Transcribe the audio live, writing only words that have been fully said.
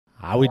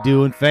How we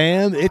doing,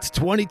 fam? It's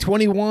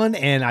 2021,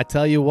 and I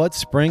tell you what,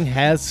 spring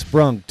has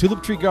sprung.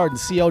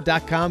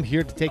 TulipTreeGardenCO.com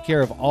here to take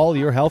care of all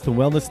your health and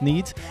wellness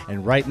needs,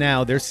 and right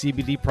now, their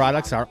CBD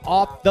products are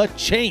off the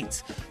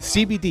chains.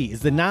 CBD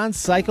is the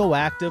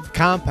non-psychoactive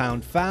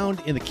compound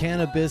found in the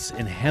cannabis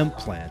and hemp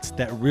plants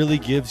that really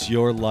gives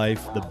your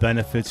life the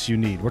benefits you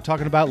need. We're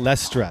talking about less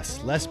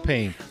stress, less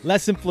pain,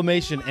 less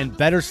inflammation, and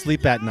better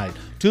sleep at night.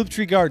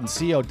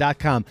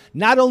 TulipTreeGardenCO.com,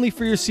 not only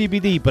for your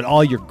CBD, but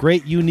all your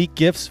great, unique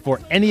gifts for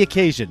any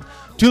occasion.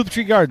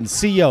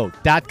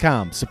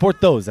 TulipTreeGardenCO.com.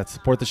 Support those that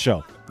support the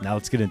show. Now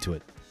let's get into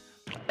it.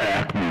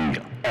 Acme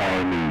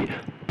Army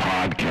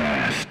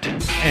Podcast.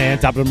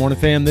 And top of the morning,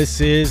 fam, this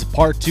is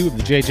part 2 of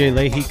the JJ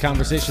Lahey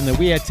conversation that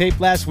we had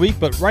taped last week.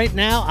 But right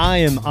now, I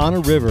am on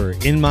a river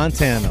in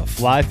Montana,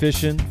 fly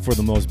fishing for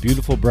the most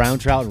beautiful brown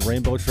trout and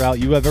rainbow trout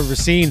you have ever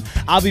seen.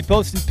 I'll be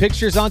posting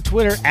pictures on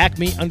Twitter,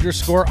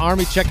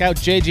 Acme_Army. Check out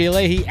JJ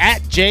Lahey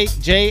at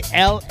JJLAHEY.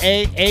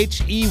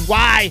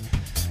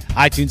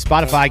 iTunes,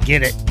 Spotify,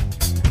 get it.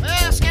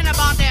 Well, it's getting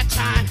about that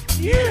time.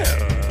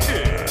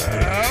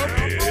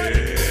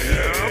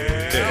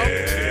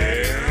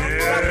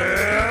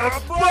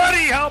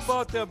 Buddy, how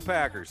about them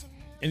Packers?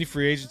 Any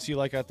free agents you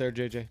like out there,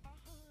 JJ?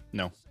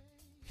 No.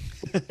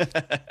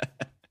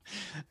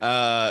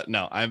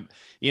 No,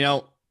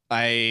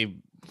 I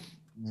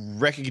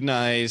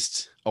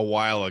recognized a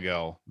while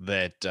ago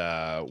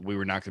that we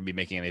were not going to be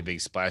making any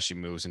big splashy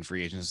moves in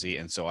free agency.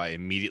 And so I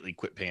immediately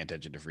quit paying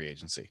attention to free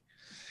agency.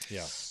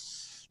 Yeah.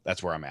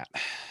 That's where I'm at.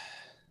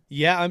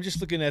 Yeah, I'm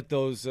just looking at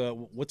those.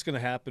 What's going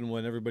to happen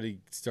when everybody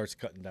starts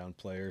cutting down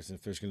players, and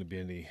if there's going to be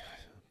any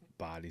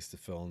bodies to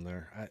fill in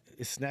there?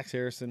 Is Snacks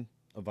Harrison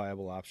a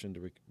viable option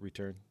to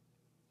return?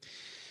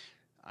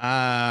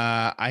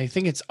 I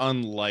think it's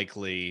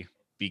unlikely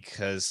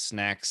because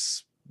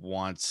Snacks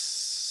wants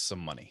some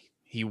money.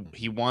 He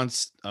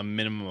wants a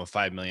minimum of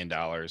 $5 million.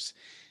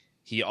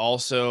 He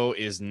also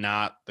is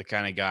not the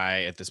kind of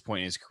guy at this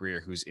point in his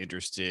career who's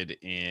interested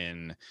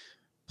in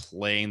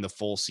playing the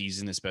full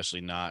season, especially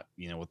not,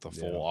 with the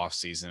full off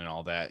season and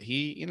all that.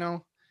 He,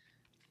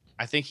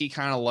 I think he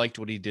kind of liked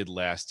what he did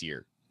last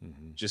year.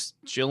 Mm-hmm. Just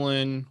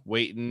chilling,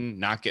 waiting,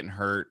 not getting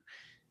hurt.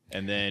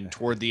 And then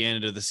toward the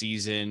end of the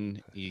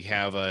season, you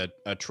have a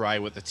try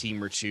with a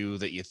team or two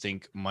that you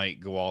think might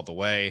go all the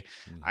way.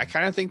 Mm-hmm. I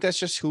kind of think that's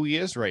just who he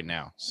is right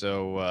now.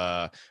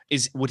 So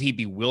would he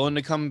be willing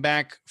to come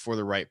back for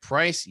the right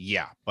price?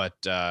 Yeah. But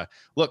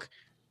look,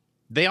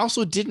 they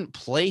also didn't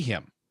play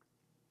him.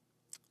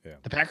 Yeah.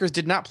 The Packers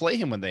did not play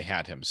him when they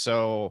had him.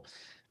 So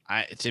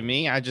I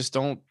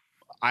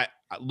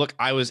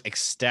was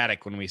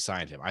ecstatic when we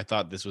signed him. I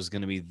thought this was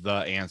going to be the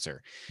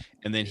answer.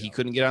 And then he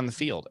couldn't get on the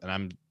field. And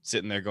I'm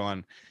sitting there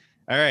going,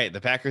 all right,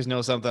 the Packers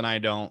know something I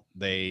don't.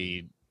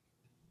 They,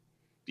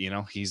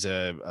 he's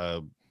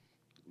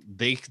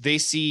they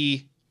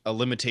see a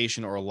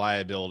limitation or a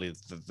liability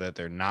that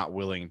they're not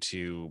willing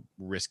to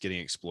risk getting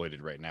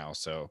exploited right now.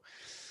 So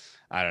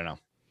I don't know.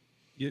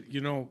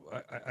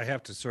 I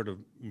have to sort of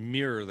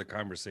mirror the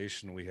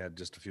conversation we had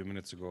just a few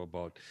minutes ago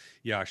about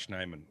Josh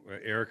Nijman.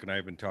 Eric and I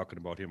have been talking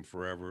about him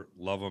forever.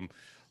 Love him.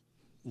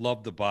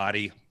 Love the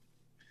body.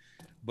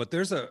 But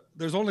there's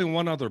only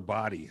one other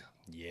body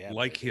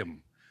like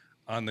him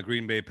on the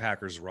Green Bay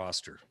Packers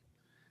roster,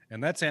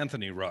 and that's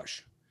Anthony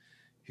Rush.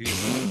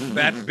 He's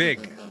that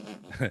big.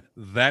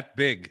 That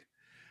big.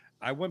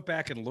 I went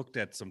back and looked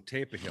at some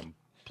tape of him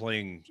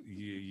playing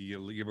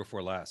year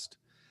before last,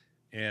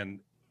 and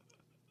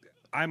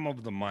I'm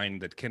of the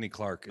mind that Kenny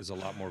Clark is a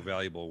lot more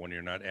valuable when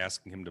you're not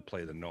asking him to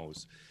play the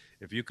nose.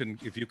 If you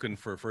can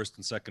for first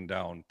and second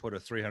down, put a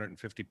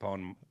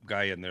 350-pound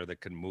guy in there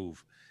that can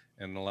move,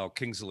 and allow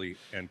Kingsley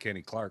and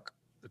Kenny Clark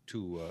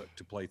to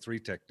play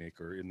 3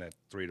 technique or in that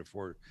 3 to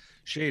 4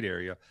 shade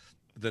area,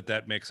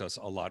 that makes us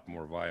a lot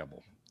more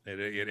viable.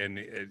 And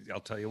I'll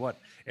tell you what,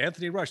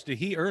 Anthony Rush,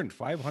 he earned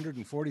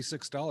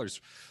 $546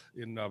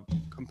 in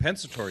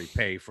compensatory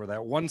pay for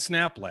that one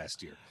snap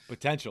last year.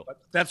 Potential. But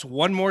that's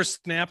one more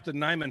snap than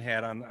Nijman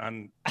had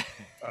on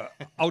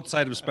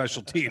outside of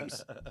special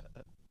teams.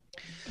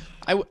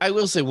 I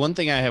will say one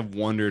thing I have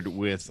wondered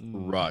with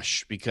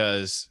Rush,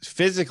 because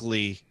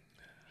physically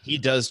he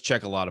does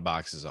check a lot of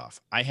boxes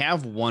off. I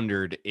have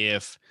wondered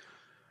if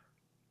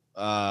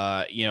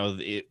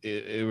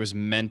it was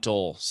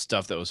mental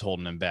stuff that was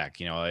holding him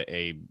back,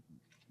 a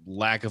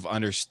lack of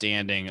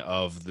understanding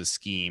of the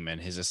scheme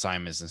and his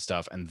assignments and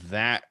stuff. And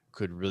that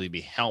could really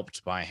be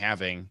helped by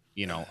having,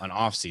 an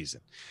off season.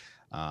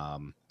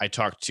 I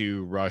talked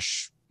to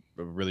Rush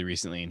really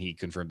recently and he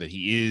confirmed that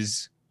he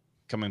is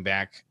coming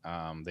back.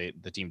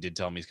 The team did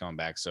tell him he's coming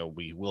back. So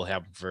we will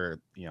have for,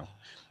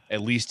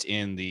 at least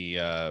in the,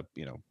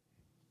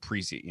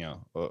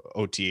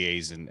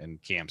 OTAs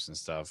and camps and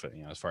stuff,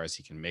 as far as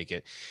he can make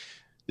it.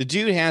 The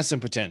dude has some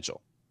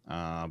potential,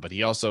 but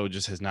he also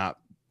just has not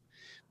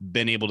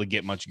been able to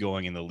get much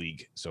going in the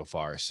league so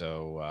far.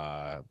 So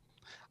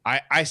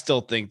I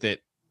still think that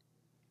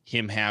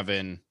him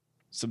having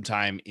some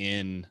time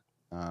in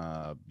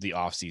the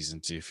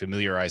offseason to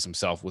familiarize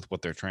himself with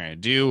what they're trying to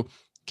do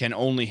can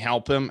only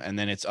help him, and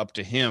then it's up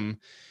to him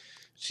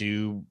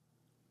to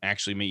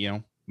actually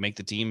make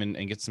the team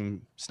and get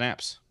some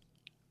snaps.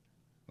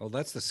 Well,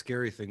 that's the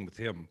scary thing with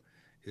him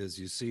is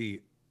you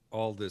see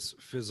all this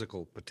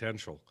physical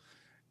potential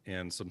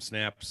and some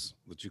snaps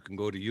that you can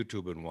go to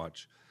YouTube and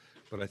watch.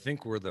 But I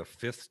think we're the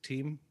 5th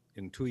team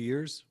in 2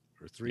 years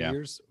or 3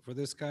 years for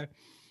this guy.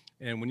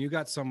 And when you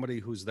got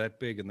somebody who's that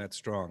big and that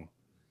strong,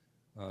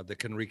 that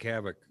can wreak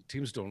havoc,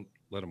 teams don't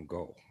let him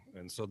go.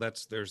 And so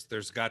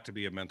there's got to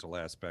be a mental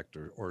aspect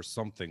or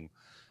something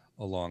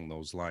along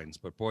those lines.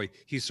 But boy,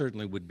 he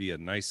certainly would be a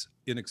nice,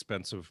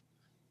 inexpensive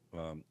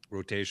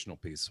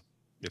rotational piece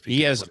if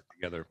he has put it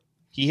together.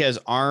 He has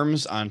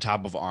arms on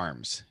top of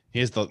arms. He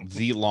has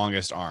the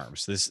longest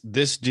arms.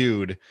 This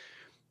dude,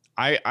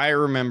 I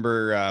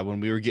remember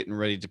when we were getting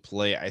ready to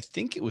play, I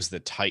think it was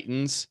the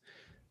Titans.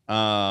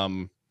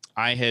 I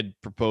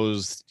had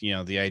proposed,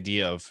 the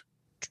idea of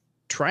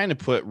trying to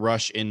put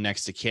Rush in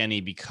next to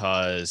Kenny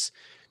because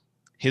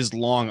his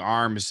long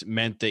arms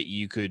meant that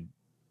you could,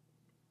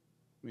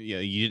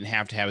 you didn't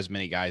have to have as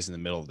many guys in the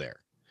middle there,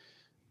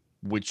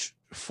 which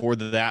for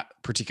that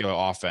particular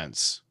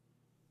offense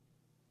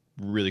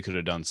really could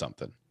have done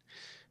something.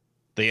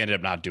 They ended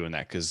up not doing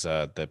that because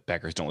the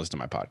Packers don't listen to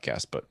my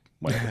podcast, but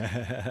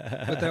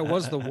whatever. But that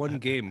was the one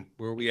game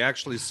where we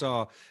actually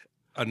saw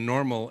a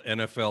normal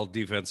NFL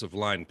defensive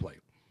line play.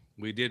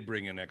 We did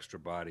bring in extra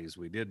bodies.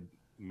 We did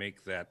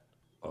make that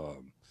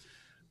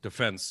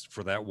defense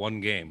for that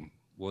one game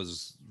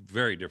was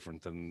very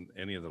different than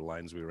any of the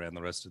lines we ran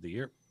the rest of the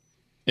year.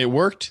 It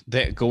worked.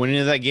 Going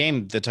into that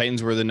game, the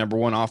Titans were the number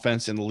 1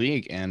 offense in the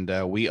league, and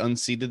we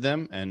unseated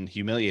them and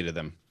humiliated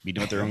them, beat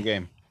them at their own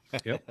game.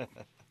 Yep.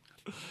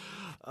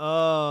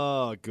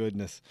 Oh,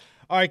 goodness.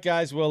 All right,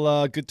 guys.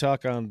 Well, good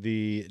talk on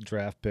the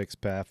draft picks,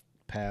 past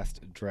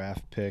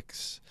draft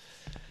picks.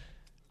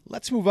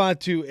 Let's move on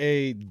to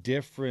a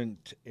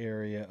different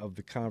area of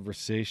the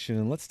conversation,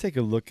 and let's take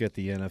a look at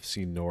the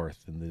NFC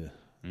North and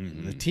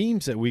the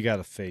teams that we got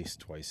to face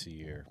twice a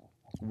year,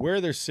 where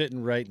they're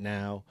sitting right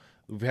now.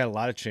 We've had a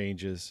lot of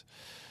changes,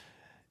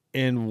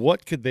 and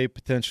what could they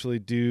potentially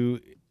do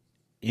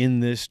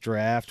in this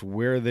draft?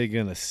 Where are they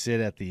going to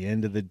sit at the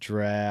end of the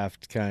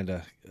draft? Kind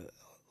of,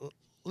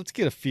 let's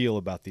get a feel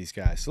about these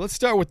guys. So let's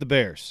start with the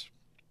Bears.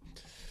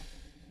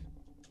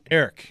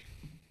 Eric,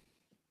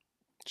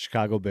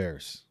 Chicago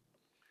Bears.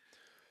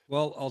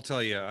 Well, I'll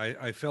tell you,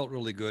 I felt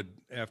really good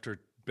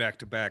after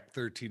back-to-back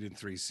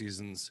 13-3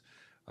 seasons.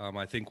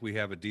 I think we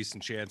have a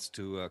decent chance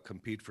to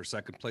compete for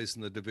second place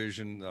in the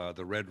division.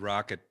 The Red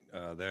Rocket,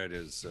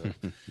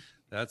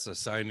 that's a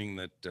signing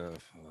that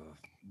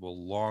will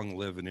long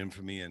live in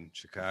infamy in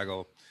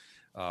Chicago.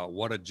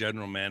 What a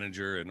general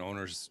manager and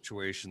owner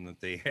situation that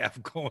they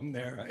have going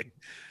there.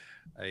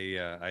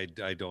 I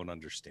don't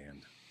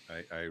understand.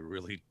 I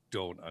really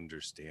don't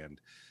understand.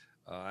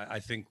 I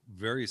think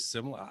very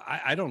similar.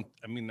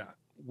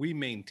 We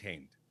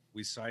maintained.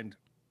 We signed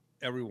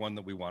everyone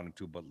that we wanted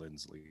to but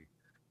Lindsley.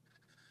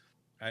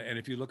 And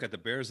if you look at the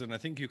Bears, and I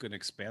think you can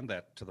expand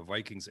that to the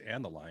Vikings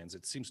and the Lions,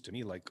 it seems to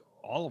me like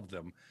all of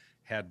them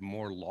had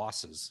more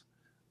losses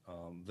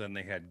than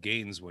they had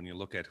gains when you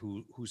look at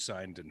who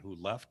signed and who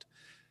left.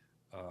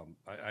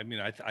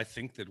 I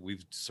think that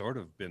we've sort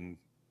of been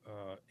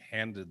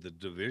handed the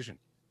division.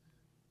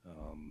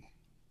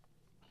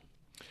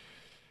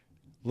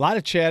 A lot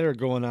of chatter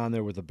going on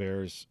there with the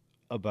Bears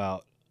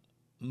about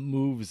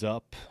moves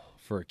up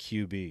for a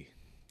QB,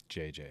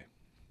 JJ.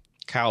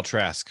 Kyle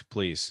Trask,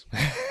 please.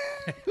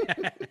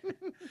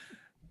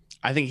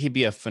 I think he'd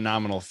be a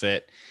phenomenal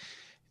fit.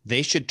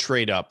 They should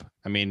trade up.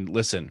 I mean,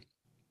 listen,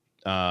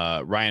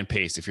 Ryan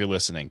Pace, if you're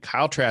listening,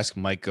 Kyle Trask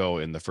might go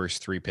in the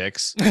first 3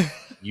 picks.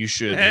 You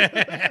should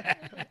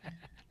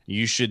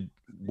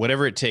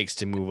whatever it takes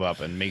to move up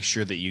and make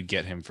sure that you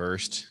get him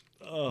first.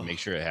 Make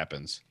sure it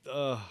happens.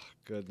 Oh,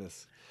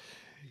 goodness.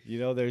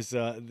 There's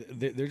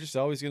they're just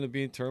always going to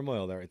be in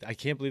turmoil there. I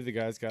can't believe the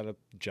guy's got a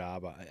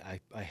job.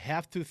 I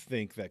have to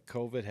think that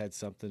COVID had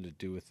something to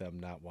do with them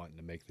not wanting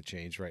to make the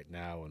change right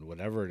now and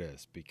whatever it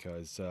is,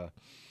 because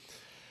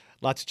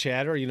lots of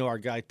chatter. Our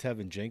guy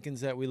Tevin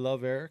Jenkins that we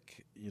love,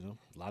 Eric.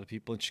 A lot of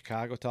people in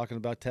Chicago talking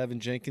about Tevin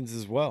Jenkins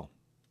as well.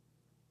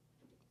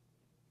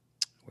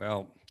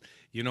 Well,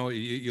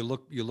 you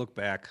look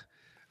back.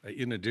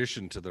 In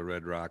addition to the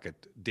Red Rocket,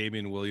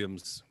 Damian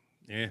Williams.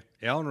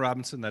 Allen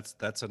Robinson,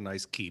 that's a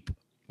nice keep,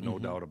 no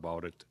doubt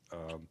about it.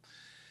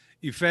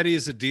 Ifedi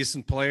is a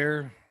decent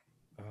player.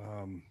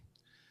 But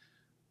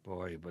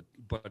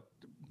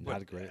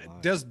not a great line.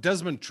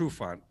 Desmond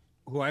Trufant,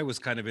 who I was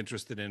kind of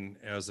interested in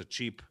as a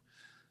cheap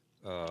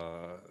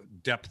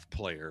depth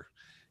player,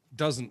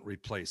 doesn't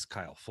replace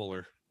Kyle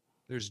Fuller.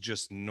 There's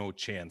just no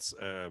chance.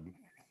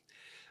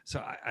 So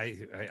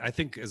I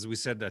think, as we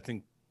said,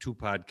 2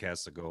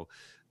 podcasts ago,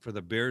 for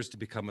the Bears to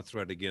become a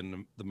threat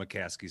again, the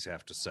McCaskies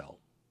have to sell.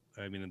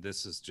 I mean,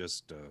 this is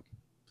just,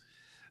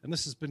 and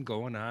this has been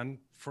going on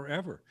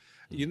forever.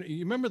 You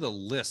remember the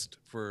list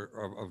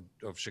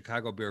of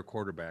Chicago Bear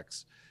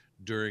quarterbacks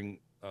during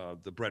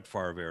the Brett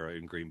Favre era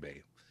in Green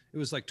Bay, It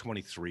was like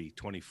 23,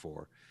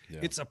 24. Yeah.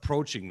 It's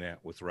approaching that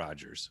with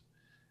Rodgers.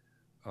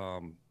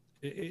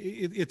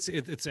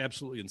 It's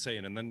absolutely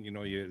insane. And then, you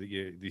know,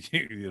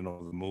 you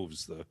know, the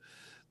moves, the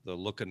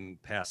looking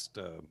past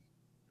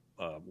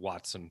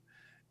Watson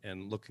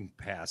and looking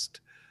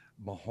past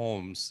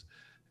Mahomes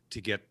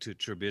to get to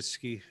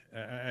Trubisky.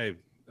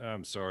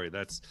 I'm sorry.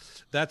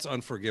 That's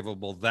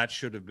unforgivable. That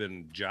should have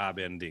been job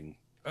ending.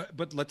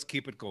 But let's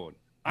keep it going.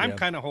 I'm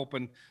kind of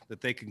hoping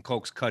that they can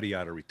coax Cuddy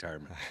out of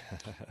retirement.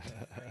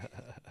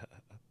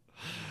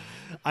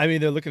 I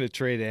mean, they're looking to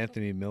trade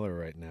Anthony Miller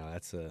right now.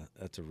 That's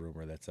a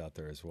rumor that's out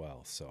there as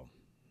well. So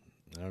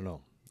I don't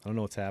know. I don't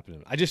know what's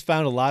happening. I just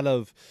found a lot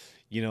of,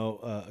 you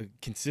know,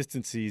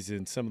 consistencies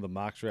in some of the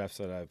mock drafts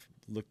that I've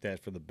looked at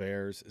for the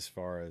Bears as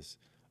far as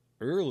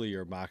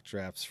earlier mock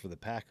drafts for the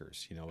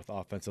Packers, you know, with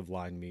offensive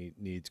line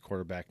needs,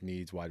 quarterback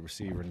needs, wide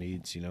receiver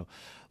needs, you know,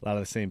 a lot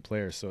of the same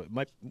players. So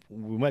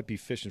we might be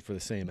fishing for the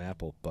same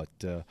apple. But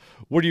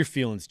what are your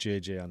feelings,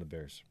 JJ, on the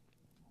Bears?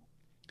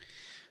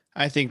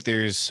 I think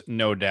there's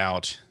no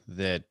doubt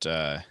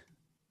that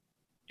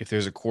if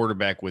there's a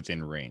quarterback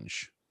within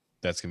range,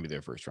 that's going to be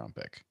their first round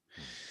pick.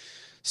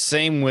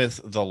 Same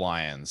with the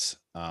Lions.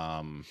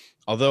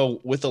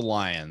 Although with the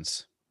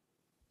Lions,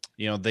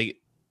 you know,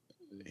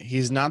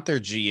 he's not their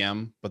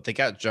GM, but they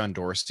got John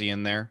Dorsey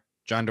in there.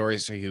 John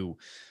Dorsey, who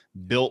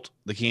built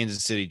the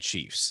Kansas City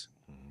Chiefs.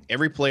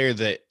 Every player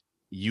that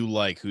you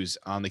like who's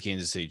on the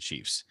Kansas City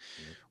Chiefs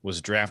was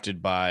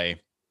drafted by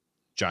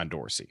John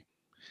Dorsey.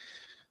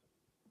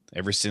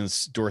 Ever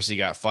since Dorsey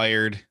got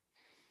fired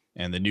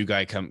and the new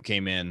guy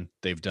came in,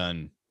 they've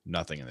done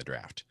nothing in the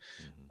draft.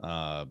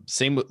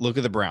 Same look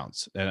at the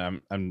Browns,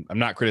 and I'm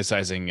not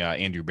criticizing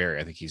Andrew Berry.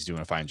 I think he's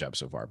doing a fine job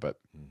so far, but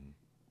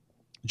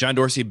John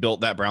Dorsey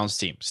built that Browns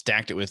team,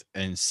 stacked it with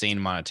an insane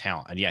amount of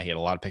talent, and yeah, he had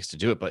a lot of picks to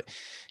do it, but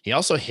he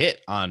also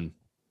hit on,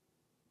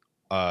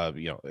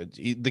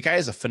 the guy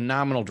is a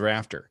phenomenal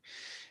drafter,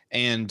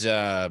 and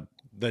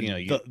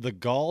the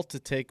gall to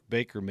take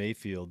Baker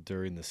Mayfield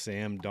during the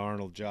Sam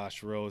Darnold,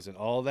 Josh Rose, and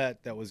all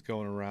that was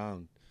going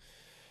around.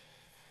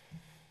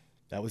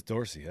 That was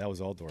Dorsey. That was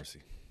all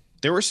Dorsey.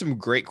 There were some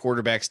great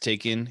quarterbacks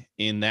taken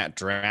in that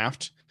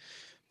draft,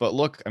 but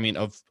look, I mean,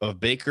 of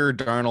Baker,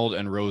 Darnold,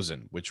 and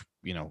Rosen, which,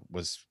 you know,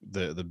 was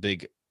the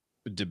big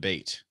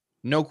debate.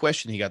 No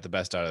question, he got the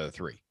best out of the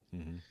three.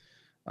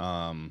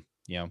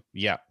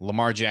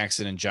 Lamar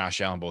Jackson and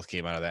Josh Allen both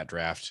came out of that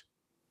draft,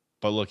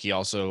 but look, he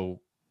also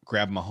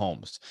grabbed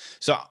Mahomes.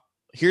 So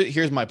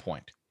here's my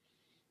point.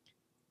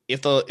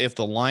 If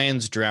the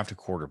Lions draft a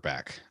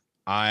quarterback,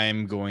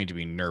 I'm going to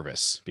be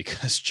nervous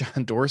because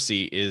John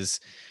Dorsey is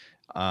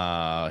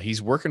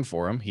he's working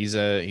for him. He's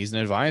an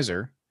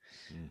advisor.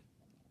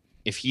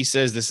 If he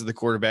says this is the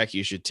quarterback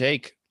you should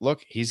take,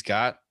 look, he's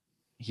got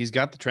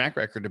the track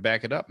record to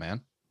back it up,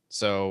 man.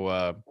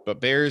 So, but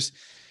Bears,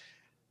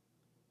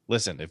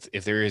 listen,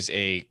 if there is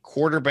a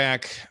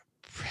quarterback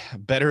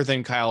better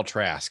than Kyle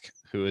Trask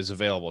who is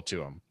available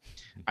to him,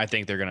 I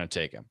think they're going to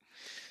take him.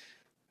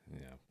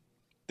 Yeah.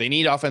 They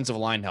need offensive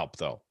line help,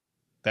 though.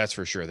 That's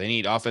for sure. They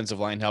need offensive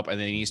line help, and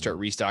they need to start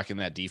restocking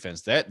that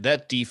defense.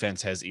 That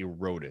defense has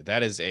eroded.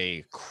 That is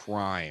a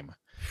crime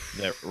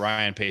that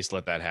Ryan Pace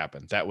let that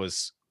happen. That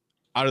was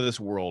out of this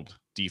world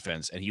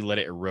defense, and he let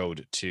it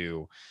erode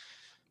to,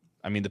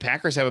 I mean, the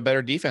Packers have a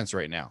better defense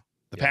right now.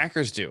 The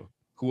Packers do,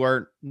 who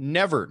are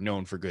never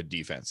known for good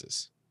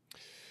defenses.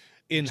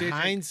 In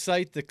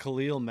hindsight, the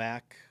Khalil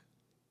Mack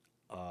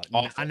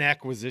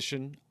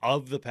non-acquisition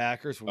of the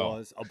Packers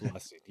was a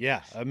blessing.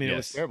 Yeah, I mean, it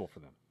was terrible for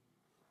them.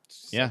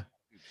 Yeah.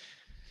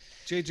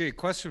 JJ,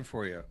 question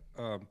for you.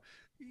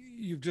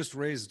 You've just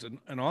raised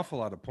an awful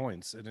lot of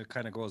points, and it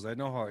kind of goes, I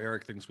know how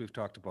Eric thinks, we've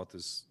talked about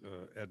this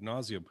ad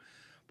nauseum,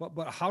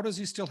 but how does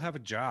he still have a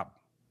job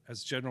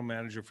as general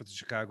manager for the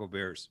Chicago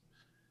Bears?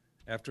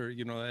 After,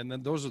 you know, and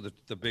then those are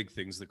the big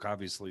things, like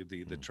obviously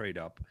the trade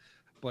up,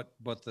 but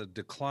the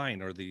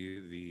decline or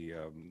the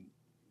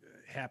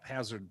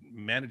haphazard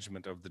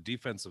management of the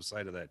defensive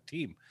side of that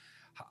team.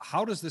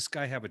 How does this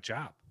guy have a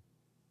job?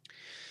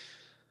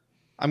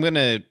 I'm going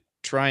to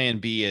try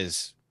and be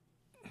as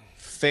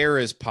fair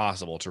as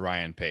possible to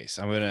Ryan Pace.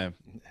 I'm going to,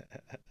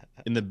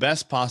 in the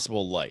best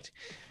possible light.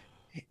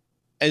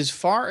 As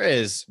far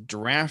as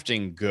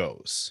drafting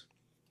goes,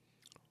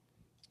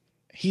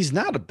 he's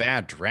not a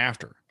bad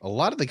drafter. A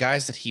lot of the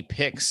guys that he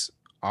picks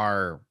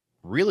are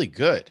really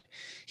good.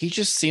 He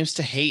just seems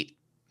to hate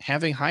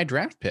having high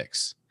draft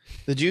picks.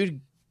 The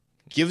dude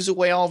gives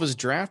away all of his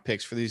draft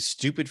picks for these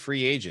stupid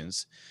free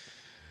agents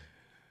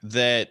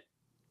that,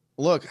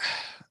 look,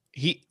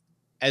 he,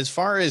 as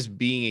far as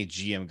being a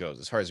GM goes,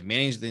 as far as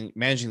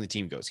managing the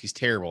team goes, he's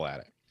terrible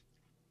at it.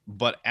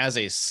 But as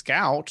a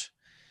scout,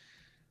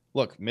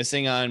 look,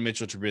 missing on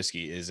Mitchell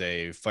Trubisky is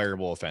a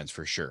fireable offense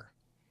for sure.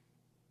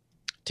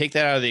 Take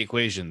that out of the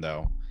equation,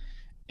 though,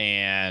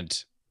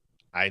 and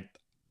I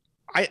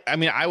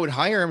mean, I would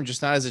hire him,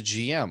 just not as a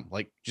GM.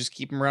 Like, just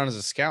keep him around as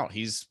a scout.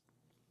 He's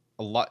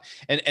a lot,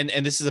 and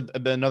this is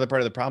another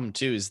part of the problem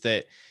too, is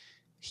that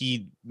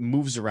he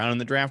moves around in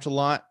the draft a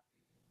lot.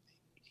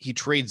 he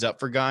trades up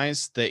for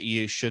guys that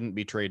you shouldn't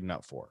be trading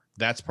up for.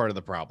 That's part of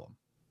the problem.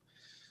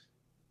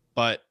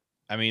 But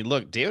I mean,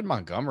 look, David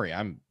Montgomery,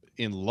 I'm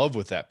in love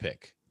with that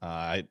pick.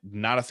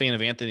 Not a fan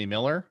of Anthony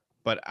Miller,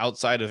 but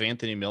outside of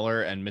Anthony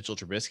Miller and Mitchell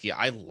Trubisky,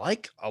 I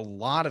like a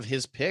lot of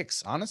his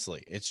picks.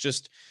 Honestly, it's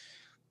just,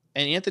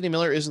 and Anthony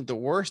Miller isn't the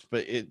worst,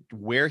 but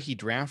where he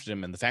drafted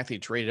him and the fact that he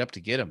traded up to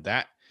get him,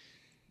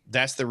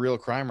 that's the real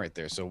crime right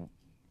there. So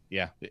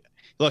yeah,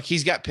 look,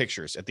 he's got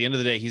pictures. At the end of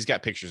the day, he's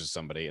got pictures of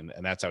somebody, and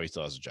that's how he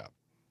still has a job.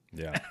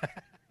 Yeah.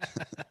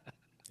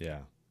 Yeah.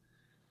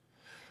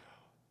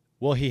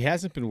 Well, he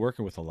hasn't been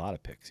working with a lot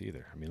of picks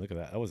either. I mean, look at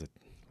that. That was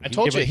I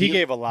told you he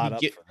gave a lot up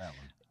for that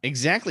one.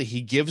 Exactly.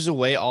 He gives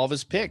away all of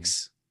his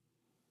picks.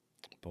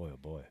 Boy, oh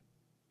boy.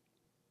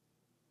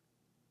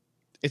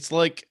 It's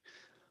like,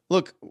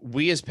 look,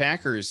 we as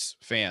Packers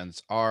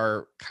fans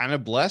are kind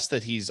of blessed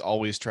that he's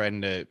always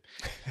trying to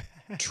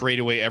trade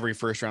away every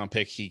first round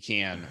pick he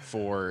can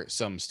for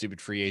some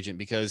stupid free agent,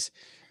 because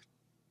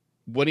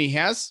when he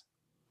has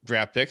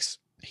draft picks,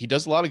 he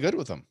does a lot of good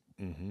with them.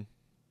 Mm-hmm.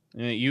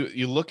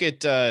 You look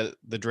at the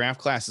draft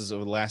classes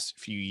over the last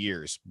few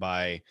years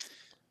by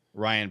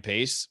Ryan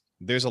Pace.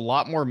 There's a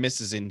lot more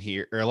misses in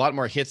here, or a lot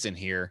more hits in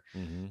here,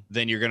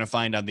 than you're going to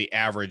find on the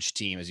average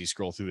team as you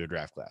scroll through their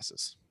draft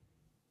classes.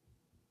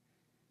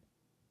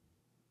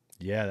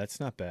 Yeah, that's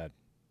not bad.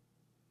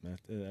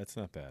 That's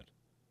not bad.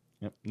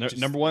 Yep.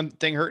 Number one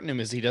thing hurting him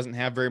is he doesn't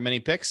have very many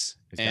picks,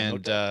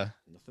 and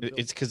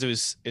it's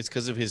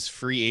because of his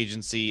free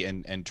agency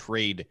and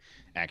trade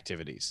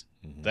activities.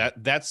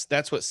 Mm-hmm.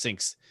 That's what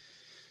sinks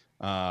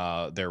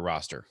their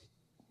roster.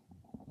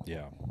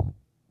 Yeah.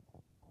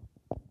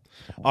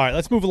 All right,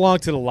 let's move along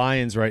to the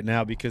Lions right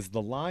now, because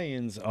the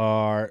Lions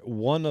are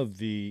one of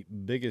the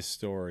biggest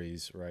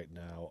stories right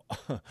now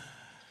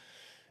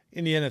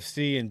in the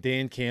NFC, and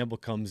Dan Campbell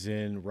comes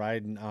in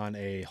riding on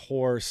a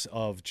horse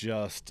of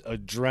just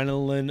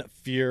adrenaline,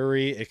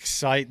 fury,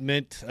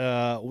 excitement.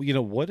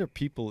 What are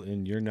people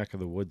in your neck of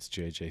the woods,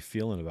 JJ,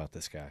 feeling about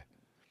this guy?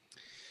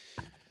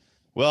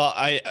 Well,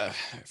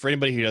 for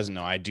anybody who doesn't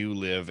know, I do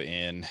live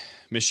in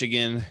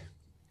Michigan.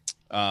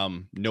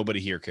 Nobody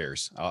here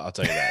cares. I'll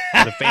tell you that.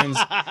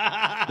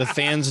 The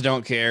fans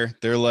don't care.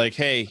 They're like,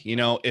 hey,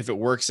 if it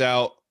works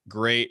out,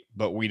 great,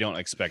 but we don't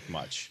expect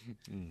much.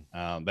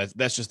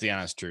 That's just the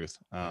honest truth.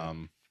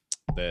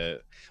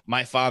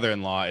 My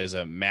father-in-law is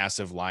a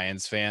massive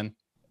Lions fan,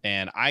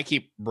 and I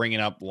keep bringing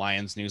up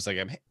Lions news. Like,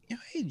 hey,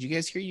 did you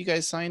guys hear you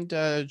guys signed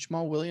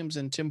Jamal Williams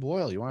and Tim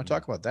Boyle? You want to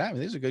talk about that? I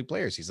mean, these are good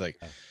players. He's like,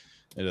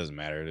 it doesn't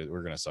matter.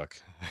 We're gonna suck.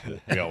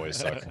 We always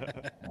suck.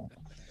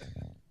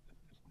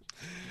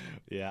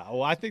 Yeah.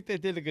 Well, I think they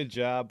did a good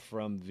job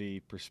from the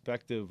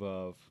perspective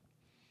of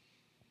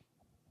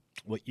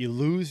you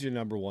lose your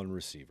number one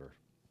receiver.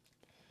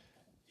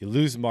 You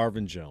lose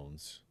Marvin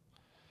Jones.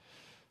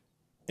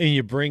 And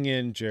you bring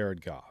in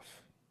Jared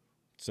Goff.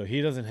 So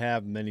he doesn't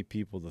have many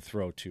people to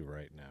throw to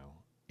right now.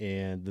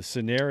 And the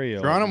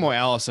scenario... Geronimo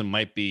Allison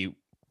might be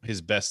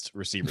his best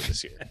receiver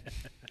this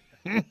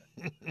year.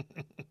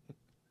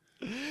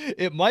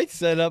 It might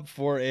set up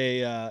for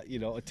a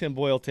Tim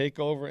Boyle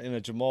takeover and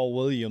a Jamal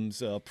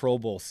Williams Pro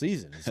Bowl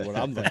season is what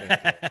I'm looking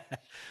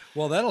at.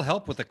 Well, that'll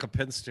help with the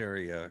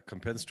compensatory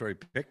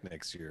pick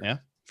next year. Yeah,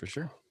 for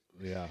sure.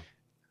 Yeah.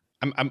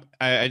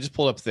 I just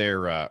pulled up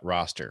their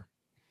roster.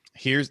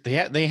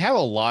 They have a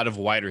lot of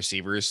wide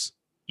receivers.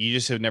 You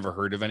just have never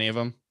heard of any of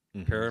them.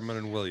 Perriman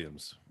and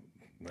Williams.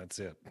 That's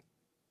it.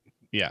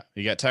 Yeah.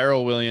 You got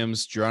Tyrell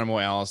Williams, Geronimo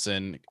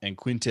Allison, and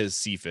Quintez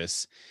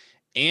Cephas.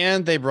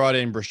 And they brought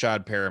in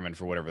Brashad Perriman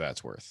for whatever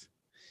that's worth.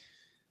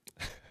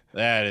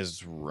 That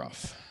is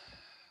rough.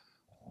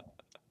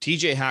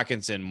 TJ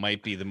Hawkinson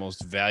might be the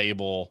most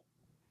valuable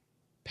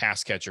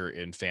pass catcher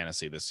in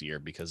fantasy this year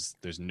because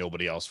there's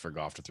nobody else for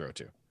Goff to throw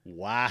to.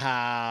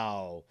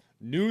 Wow.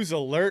 News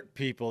alert,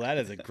 people. That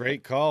is a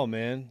great call,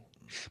 man.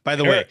 By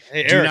the way,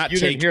 Eric, you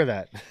didn't hear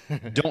that.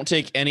 Don't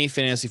take any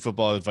fantasy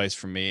football advice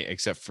from me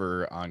except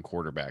for on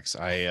quarterbacks.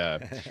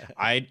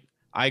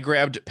 I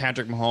grabbed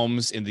Patrick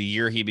Mahomes in the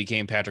year he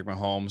became Patrick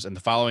Mahomes, and the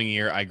following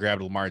year I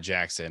grabbed Lamar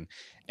Jackson,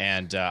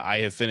 and I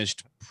have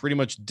finished pretty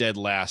much dead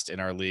last in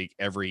our league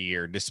every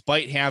year,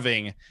 despite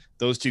having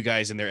those two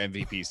guys in their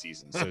MVP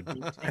season. So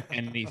don't take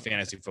any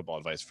fantasy football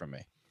advice from me.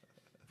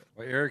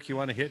 Well, Eric, you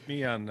want to hit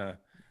me on the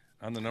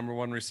number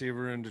one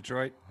receiver in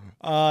Detroit?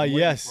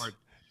 Yes.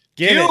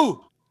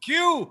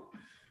 Q.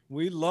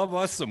 We love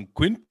us some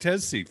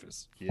Quintez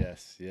Cephas.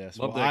 Yes.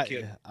 Love that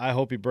kid. I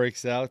hope he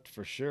breaks out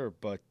for sure,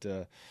 but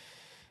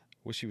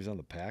wish he was on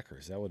the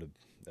Packers. That would have.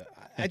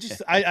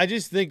 I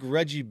just think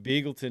Reggie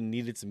Beagleton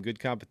needed some good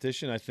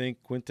competition. I think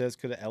Quintez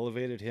could have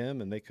elevated him,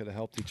 and they could have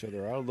helped each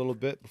other out a little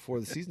bit before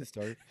the season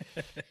started.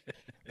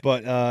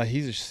 But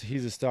he's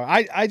a star.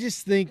 I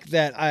just think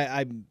that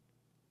I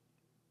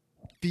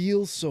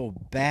feel so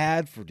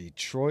bad for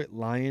Detroit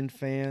Lion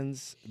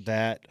fans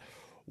that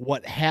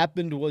what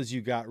happened was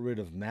you got rid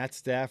of Matt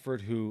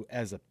Stafford, who,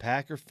 as a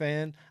Packer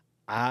fan,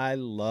 I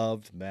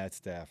loved Matt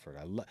Stafford.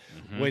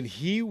 When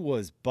he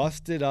was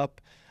busted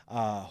up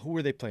Who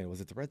were they playing?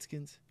 Was it the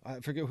Redskins? I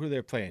forget who they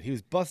were playing. He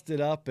was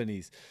busted up and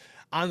he's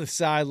on the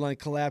sideline,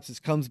 collapses,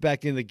 comes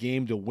back in the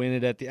game to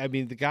win it I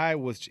mean, the guy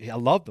I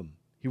loved him.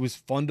 He was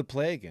fun to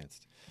play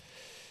against.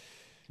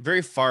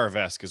 Very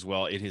Favre-esque as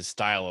well in his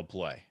style of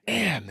play.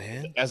 Yeah,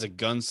 man. As a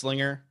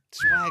gunslinger.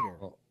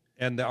 Swagger.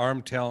 And the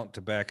arm talent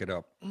to back it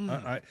up.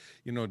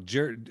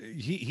 Jared,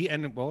 he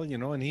and well,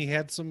 and he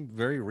had some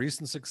very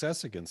recent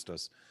success against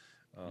us.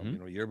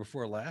 Year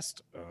before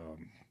last.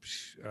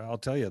 I'll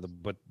tell you,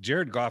 but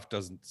Jared Goff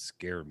doesn't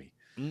scare me.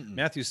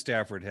 Matthew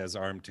Stafford has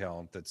arm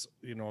talent. That's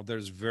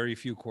there's very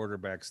few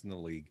quarterbacks in the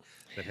league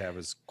that have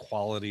as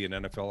quality an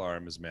NFL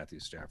arm as Matthew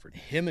Stafford.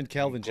 Him and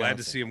Kelvin Johnson. Glad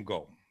to see him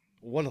go.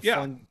 What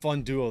a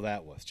fun duo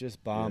that was.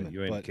 Just bombing.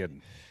 You ain't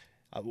kidding.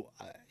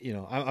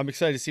 I'm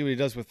excited to see what he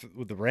does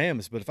with the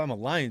Rams. But if I'm a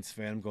Lions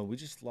fan, I'm going, we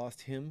just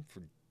lost him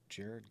for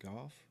Jared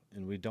Goff,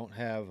 and we don't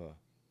have a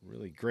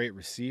really great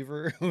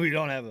receiver. We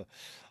don't have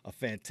a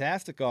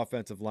fantastic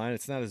offensive line.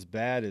 It's not as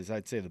bad as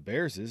I'd say the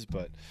Bears is,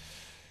 but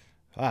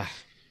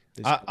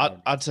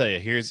I'll tell you.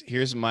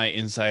 Here's my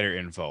insider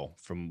info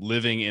from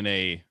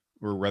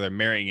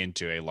marrying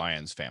into a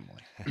Lions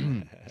family.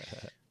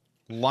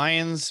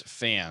 Lions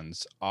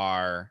fans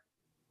are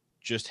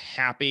just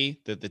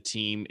happy that the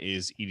team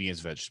is eating its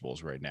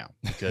vegetables right now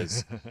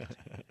because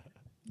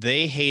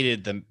they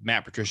hated the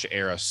Matt Patricia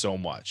era so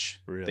much.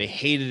 Really? They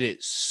hated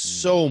it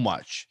so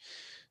much.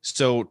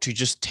 So to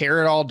just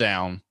tear it all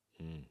down,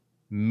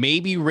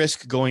 maybe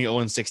risk going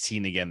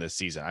 0-16 again this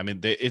season. I mean,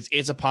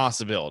 it's a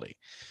possibility.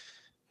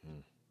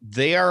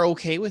 They are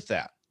okay with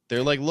that.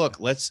 They're like, look,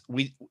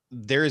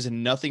 there is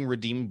nothing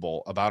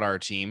redeemable about our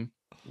team.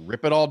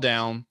 Rip it all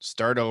down,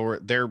 start over.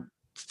 They're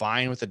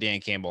fine with the Dan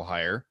Campbell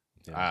hire.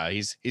 Yeah.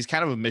 He's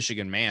kind of a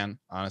Michigan man,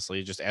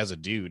 honestly, just as a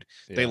dude.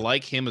 Yeah. They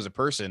like him as a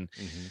person,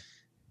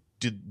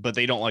 but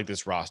they don't like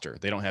this roster.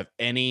 They don't have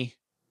any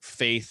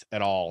faith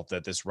at all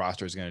that this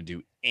roster is going to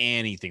do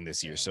anything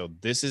this year. So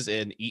this is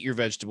an eat your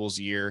vegetables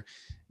year.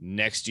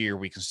 Next year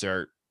we can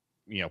start,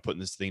 putting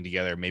this thing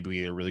together. Maybe we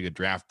get a really good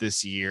draft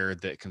this year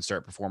that can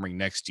start performing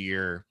next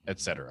year,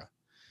 etc.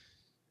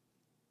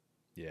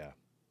 Yeah,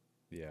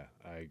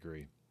 I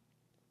agree.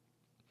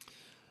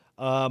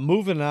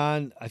 Moving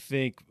on, I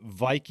think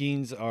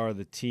Vikings are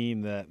the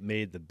team that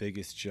made the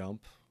biggest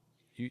jump.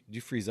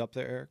 You freeze up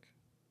there,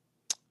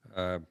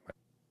 Eric?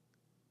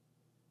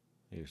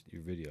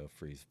 Your video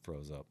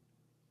froze up.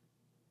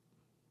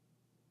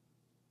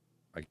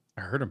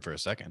 I heard him for a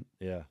second.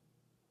 Yeah.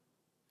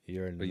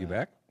 Are you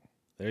back?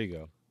 There you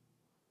go.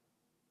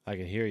 I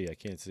can hear you. I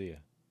can't see you.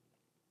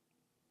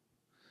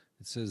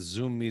 It says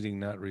Zoom meeting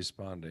not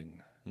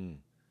responding.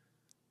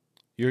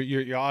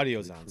 Your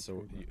audio's on,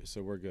 so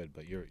we're good.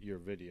 But your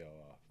video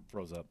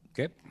froze up.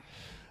 Okay.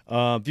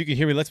 If you can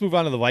hear me, let's move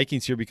on to the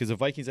Vikings here because the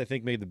Vikings, I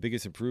think, made the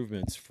biggest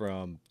improvements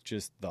from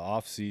just the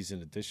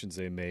offseason additions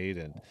they made.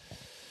 And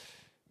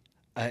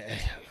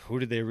who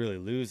did they really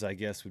lose, I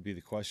guess, would be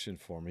the question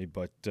for me.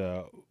 But,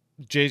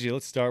 JJ,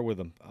 let's start with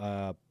them.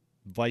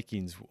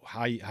 Vikings,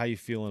 how you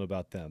feeling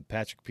about them?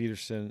 Patrick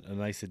Peterson, a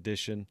nice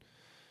addition.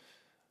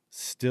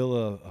 Still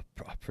a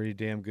pretty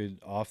damn good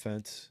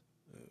offense.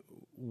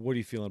 What are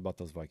you feeling about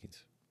those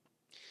Vikings?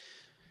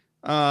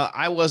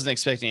 I wasn't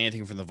expecting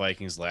anything from the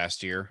Vikings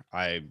last year.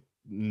 I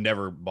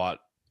never bought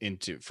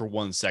into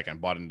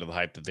the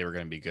hype that they were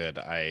going to be good.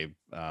 I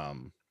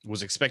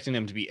was expecting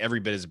them to be every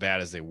bit as bad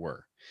as they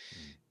were.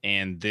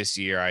 And this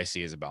year I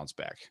see as a bounce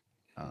back.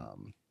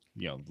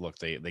 Look,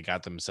 they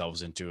got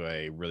themselves into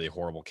a really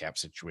horrible cap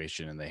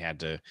situation and they had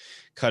to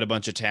cut a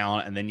bunch of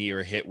talent. And then you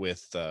were hit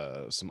with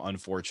some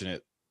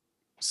unfortunate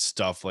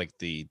stuff like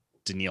the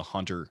Danielle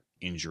Hunter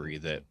injury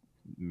that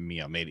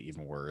made it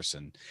even worse.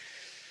 And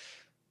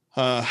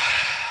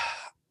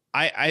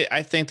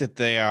I think that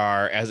they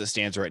are, as it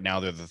stands right now,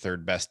 they're the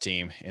third best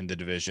team in the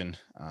division.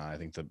 I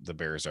think the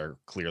Bears are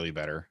clearly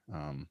better.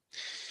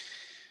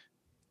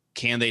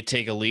 Can they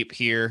take a leap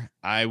here?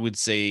 I would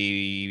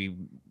say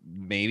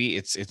maybe.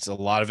 It's a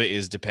lot of it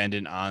is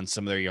dependent on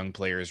some of their young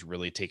players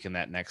really taking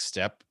that next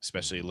step,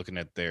 especially looking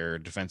at their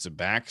defensive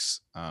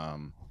backs.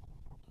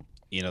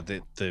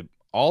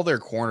 All their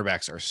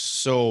cornerbacks are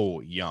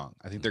so young.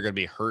 I think they're going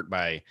to be hurt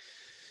by,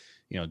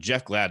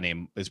 Jeff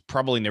Gladney is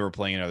probably never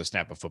playing another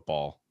snap of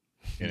football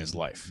in his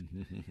life.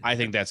 I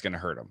think that's going to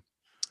hurt him.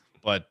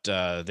 But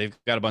they've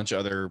got a bunch of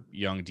other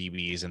young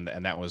DBs,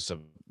 and that was a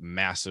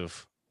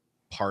massive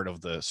part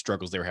of the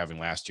struggles they were having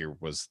last year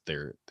was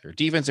their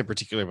defense in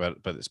particular,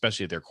 but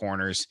especially their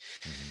corners.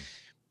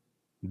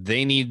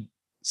 They need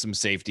some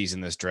safeties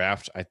in this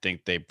draft. I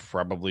think they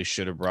probably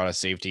should have brought a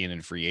safety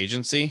in free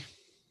agency.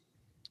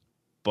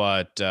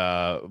 But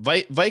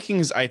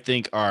Vikings, I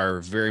think,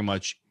 are very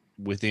much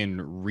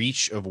within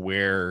reach of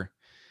where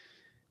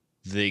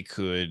they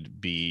could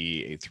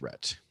be a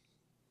threat.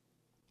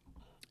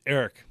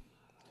 Eric,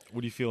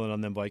 what are you feeling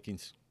on them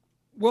Vikings?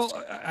 Well,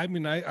 I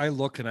mean, I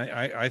look and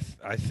I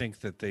think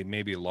that they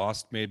maybe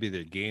lost, maybe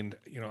they gained.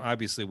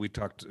 Obviously we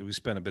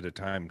spent a bit of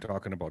time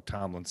talking about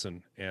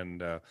Tomlinson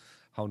and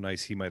how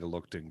nice he might have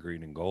looked in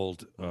green and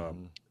gold,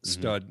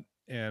 stud.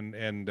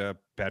 and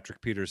Patrick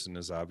Peterson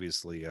is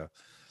obviously a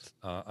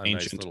nice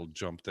Ancient. little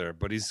jump there,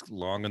 but he's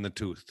long in the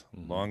tooth,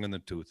 long in the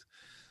tooth.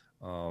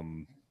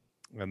 And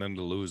then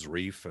to lose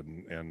Reef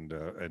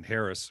and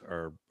Harris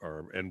are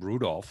and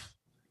Rudolph,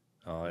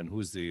 and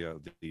who's the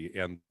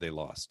end they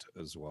lost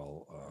as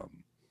well.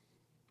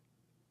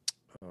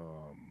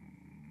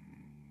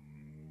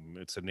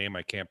 It's a name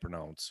I can't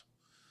pronounce.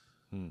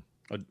 They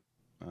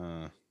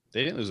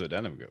didn't lose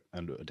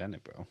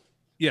Odenigbo.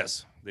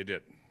 Yes, they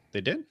did.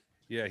 They did?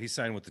 Yeah, he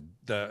signed with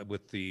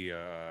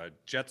the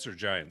Jets or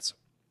Giants.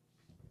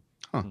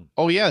 Huh.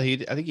 Oh yeah, I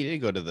think he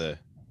did go to the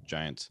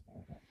Giants.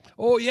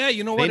 Oh yeah,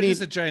 you know what? It need- is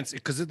the Giants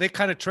because they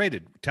kind of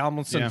traded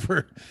Tomlinson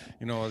for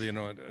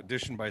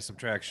addition by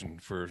subtraction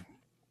for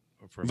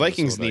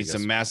Vikings Minnesota, I need guess.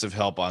 some massive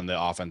help on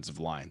the offensive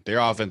line. Their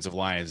offensive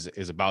line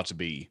is about to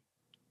be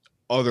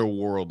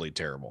otherworldly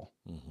terrible.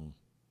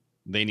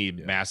 They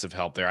need massive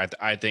help there.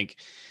 I think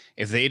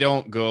if they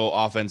don't go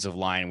offensive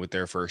line with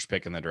their first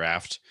pick in the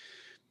draft,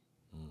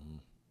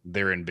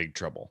 they're in big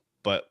trouble.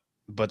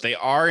 But they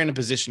are in a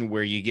position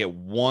where you get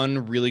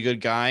one really good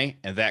guy,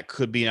 and that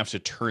could be enough to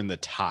turn the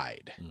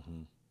tide.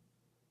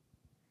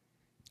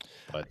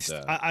 But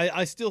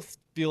I still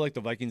feel like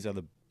the Vikings are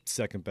the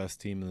second best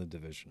team in the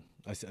division.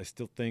 I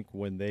still think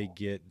when they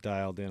get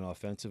dialed in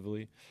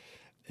offensively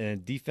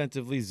and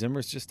defensively,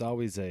 Zimmer's just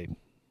always I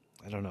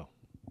don't know.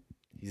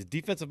 He's a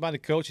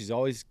defensive-minded coach. He's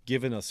always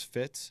given us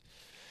fits.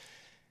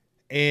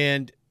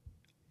 And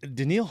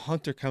Daniil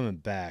Hunter coming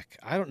back,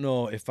 I don't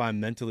know if I'm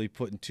mentally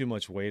putting too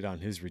much weight on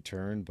his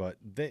return, but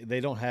they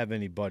don't have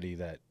anybody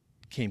that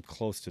came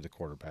close to the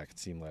quarterback, it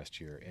seemed,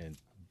 last year. And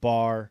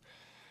Barr,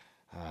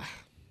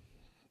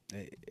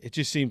 it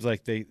just seems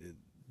like they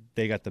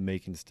got the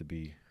makings to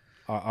be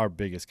our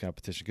biggest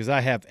competition, because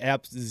I have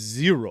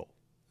zero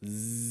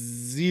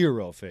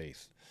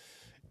faith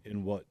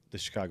in what the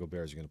Chicago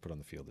Bears are going to put on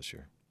the field this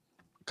year.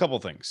 a couple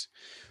things.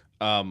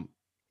 Yannick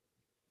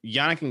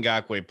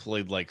Ngakoue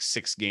played like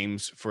 6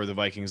 games for the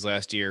Vikings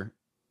last year,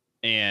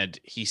 and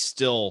he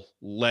still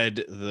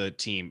led the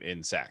team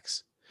in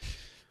sacks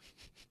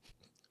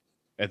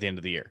at the end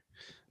of the year.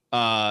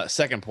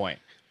 Second point,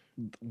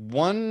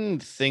 one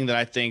thing that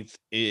I think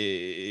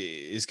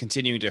is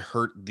continuing to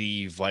hurt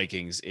the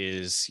Vikings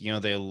is,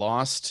 they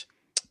lost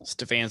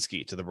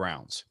Stefanski to the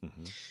Browns.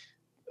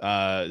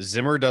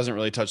 Zimmer doesn't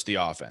really touch the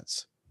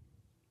offense.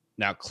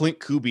 Now, Clint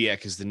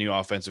Kubiak is the new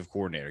offensive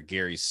coordinator,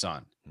 Gary's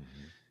son.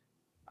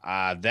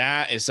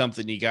 That is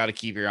something you got to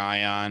keep your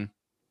eye on.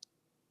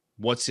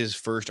 What's his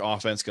first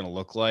offense going to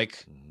look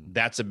like?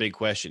 That's a big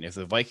question. If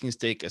the Vikings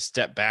take a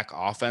step back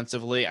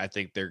offensively, I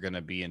think they're going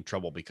to be in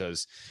trouble,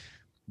 because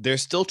they're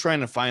still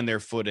trying to find their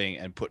footing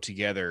and put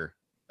together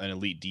an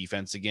elite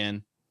defense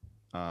again.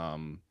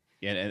 I'm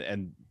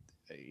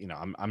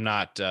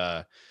not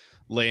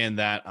laying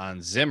that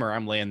on Zimmer.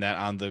 I'm laying that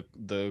on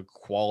the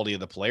quality of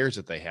the players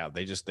that they have.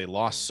 They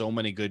lost so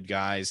many good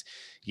guys.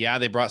 Yeah,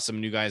 they brought some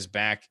new guys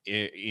back,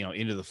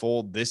 into the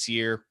fold this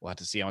year. We'll have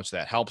to see how much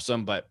that helps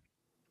them, but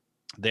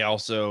they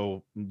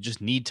also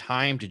just need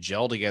time to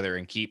gel together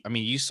and keep. I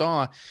mean, you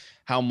saw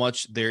how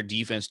much their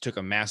defense took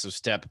a massive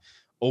step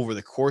over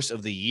the course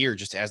of the year,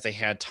 just as they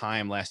had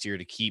time last year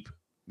to keep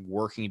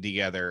working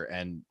together.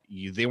 And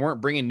they weren't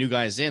bringing new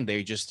guys in.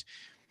 They just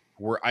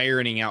were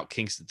ironing out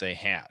kinks that they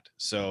had.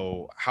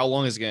 So how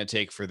long is it going to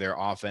take for their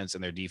offense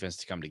and their defense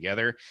to come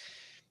together?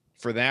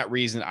 For that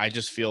reason, I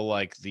just feel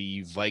like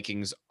the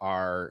Vikings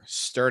are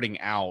starting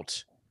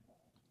out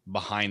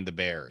behind the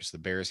Bears. The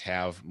Bears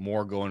have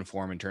more going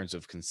for them in terms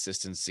of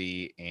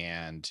consistency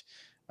and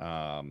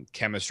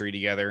chemistry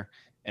together.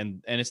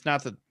 And it's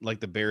not that like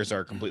the Bears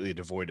are completely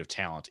devoid of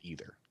talent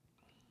either.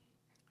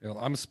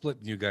 I'm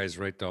splitting you guys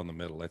right down the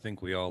middle. I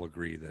think we all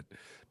agree that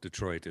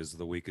Detroit is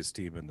the weakest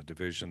team in the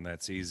division.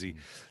 That's easy.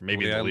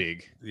 Maybe in the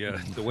league. Yeah.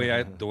 The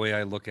way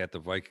I look at the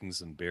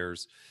Vikings and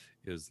Bears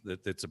is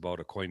that it's about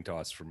a coin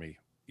toss for me.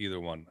 Either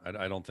one.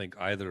 I don't think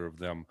either of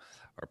them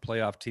are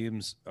playoff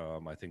teams.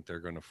 I think they're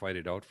going to fight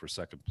it out for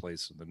second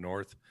place in the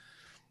North.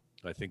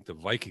 I think the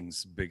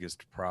Vikings'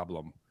 biggest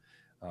problem,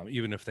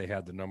 even if they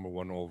had the number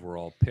 1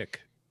 overall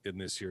pick in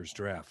this year's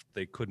draft,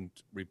 they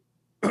couldn't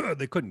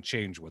they couldn't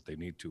change what they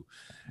need to,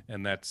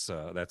 and that's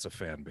a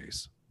fan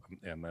base,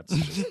 and that's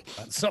just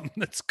not something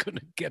that's going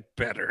to get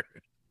better.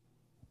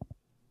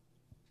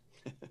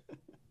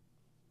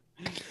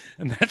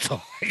 And that's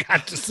all I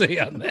got to say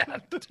on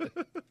that.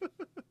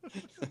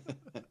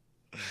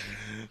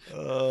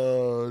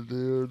 Oh,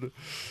 dude.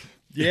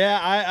 Yeah,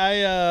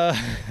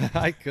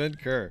 I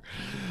concur.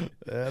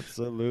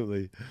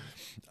 Absolutely.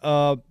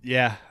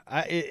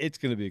 It's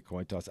going to be a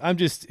coin toss. I'm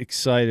just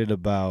excited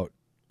about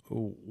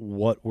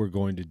what we're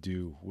going to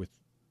do with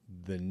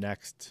the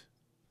next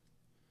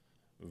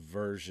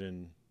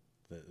version,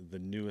 the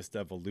newest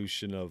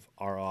evolution of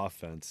our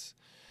offense.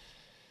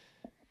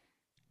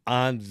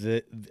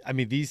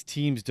 These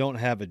teams don't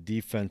have a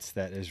defense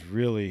that is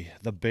really.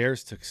 The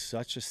Bears took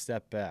such a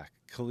step back.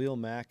 Khalil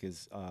Mack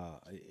is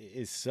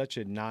such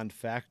a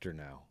non-factor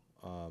now.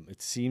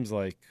 It seems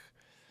like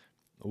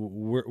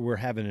we're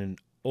having an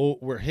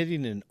we're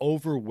hitting an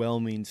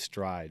overwhelming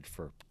stride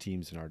for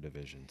teams in our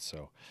division.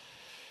 So,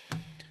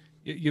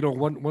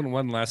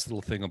 One last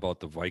little thing about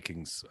the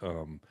Vikings,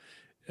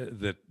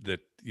 that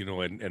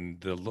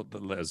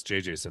as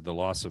JJ said, the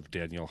loss of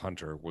Daniel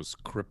Hunter was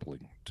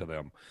crippling to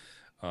them,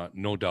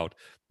 no doubt.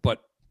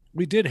 But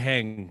we did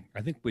hang.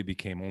 I think we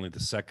became only the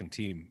second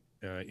team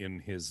in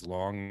his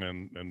long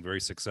and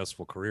very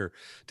successful career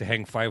to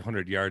hang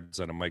 500 yards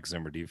on a Mike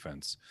Zimmer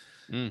defense.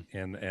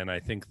 And I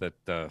think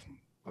that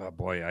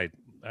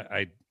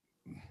I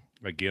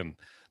again,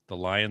 the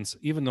Lions,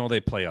 even though they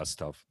play us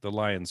tough, the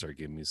Lions are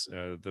gimmies.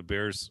 The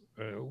Bears,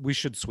 we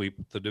should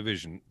sweep the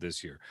division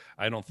this year.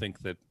 I don't think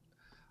that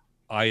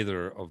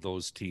either of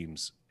those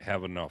teams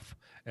have enough,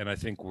 and I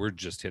think we're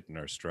just hitting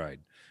our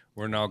stride.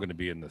 We're now going to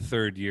be in the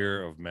third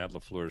year of Matt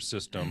LaFleur's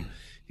system.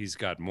 He's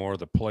got more of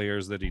the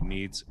players that he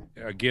needs.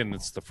 Again,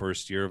 it's the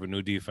first year of a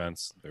new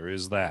defense. There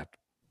is that.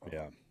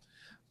 yeah.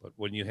 But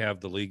when you have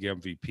the league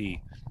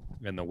MVP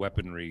and the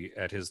weaponry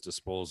at his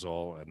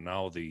disposal, and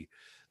now the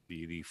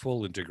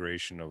full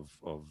integration of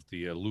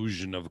the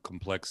illusion of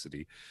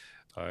complexity,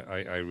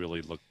 I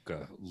really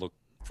look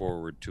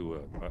forward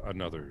to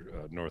another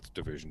North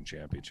Division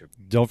championship.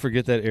 Don't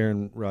forget that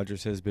Aaron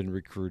Rodgers has been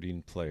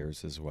recruiting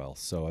players as well.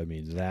 So, I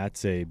mean,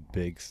 that's a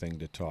big thing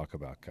to talk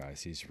about,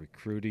 guys. He's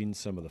recruiting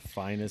some of the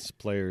finest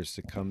players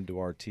to come to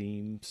our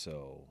team.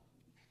 So,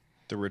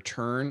 The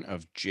return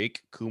of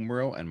Jake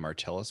Kumro and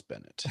Martellus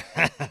Bennett.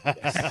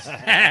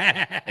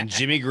 And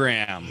Jimmy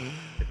Graham.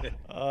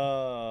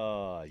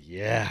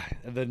 Yeah.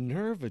 The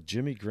nerve of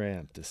Jimmy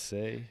Graham to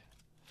say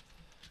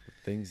the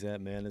things that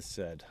man has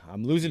said.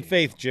 I'm losing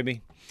faith,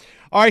 Jimmy.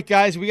 All right,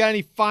 guys, we got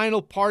any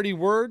final party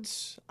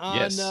words on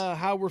Yes.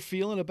 how we're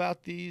feeling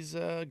about these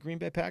Green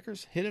Bay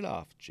Packers? Hit it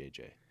off,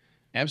 JJ.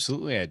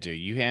 Absolutely, I do.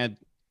 You had,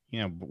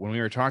 when we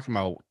were talking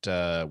about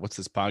what's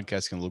this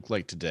podcast going to look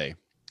like today,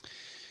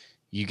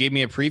 you gave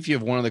me a preview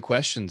of one of the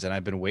questions, and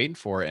I've been waiting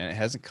for it, and it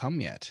hasn't come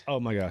yet. Oh,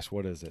 my gosh,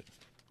 what is it?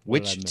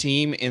 What did I Which miss?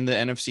 team in the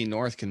NFC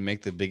North can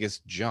make the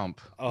biggest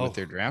jump Oh, with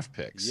their draft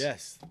picks?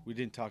 Yes, we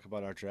didn't talk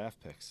about our draft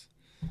picks.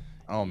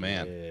 Oh,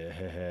 man.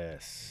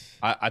 Yes.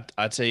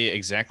 I'll tell you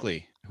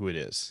exactly who it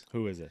is.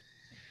 Who is it?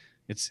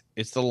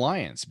 It's the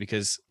Lions,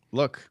 because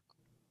look,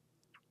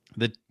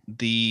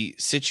 the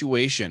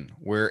situation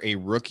where a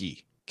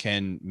rookie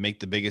can make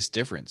the biggest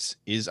difference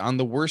is on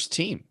the worst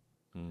team.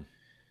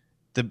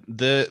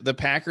 The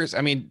Packers,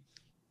 I mean,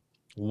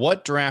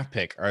 what draft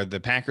pick are the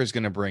Packers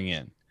going to bring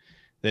in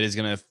that is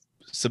going to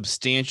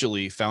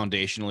substantially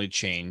foundationally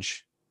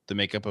change the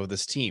makeup of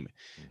this team?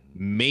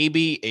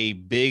 Maybe a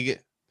big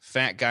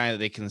fat guy that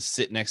they can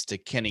sit next to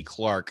Kenny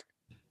Clark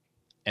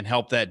and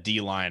help that D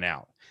line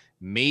out.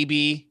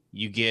 Maybe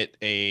you get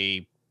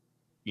a,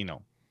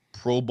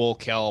 Pro Bowl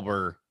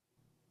caliber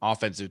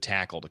offensive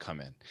tackle to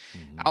come in.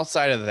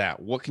 Outside of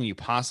that, what can you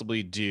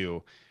possibly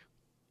do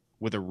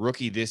with a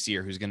rookie this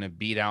year who's going to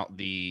beat out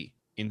the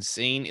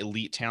insane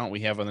elite talent we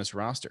have on this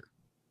roster?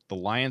 The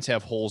Lions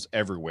have holes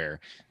everywhere.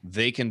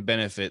 They can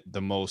benefit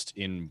the most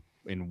in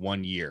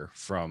 1 year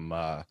from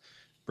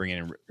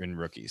bringing in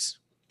rookies.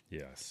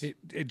 Yes. Hey,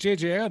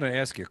 JJ, I got to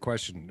ask you a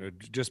question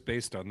just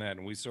based on that.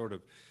 And we sort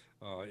of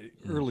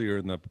earlier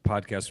in the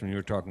podcast when you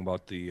were talking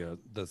about the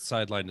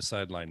sideline to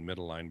sideline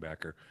middle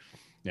linebacker,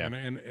 Yeah.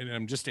 and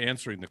I'm just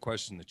answering the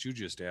question that you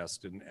just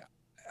asked. And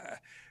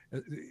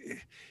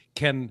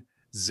can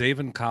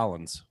Zaven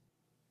Collins,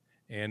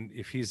 and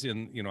if he's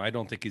in, I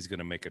don't think he's going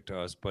to make it to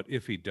us, but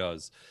if he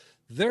does,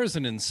 there's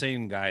an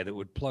insane guy that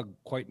would plug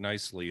quite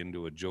nicely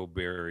into a Joe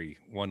Barry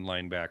one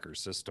linebacker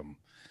system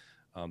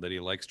that he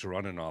likes to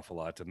run an awful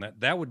lot. And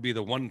that would be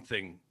the one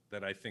thing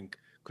that I think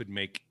could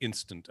make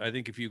instant. I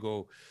think if you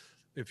go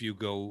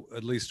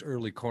at least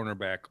early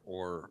cornerback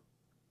or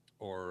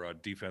a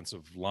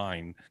defensive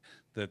line,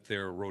 that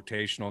they're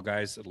rotational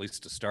guys, at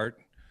least to start.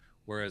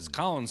 Whereas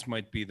Collins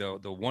might be the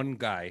one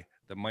guy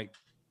that might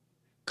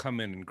come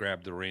in and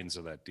grab the reins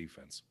of that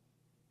defense.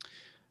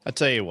 I'll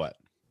tell you what,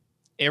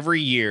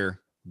 every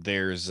year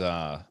there's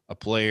a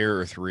player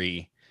or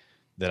three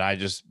that I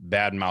just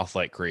badmouth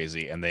like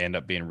crazy, and they end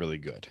up being really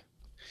good.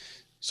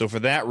 So for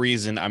that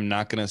reason, I'm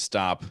not going to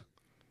stop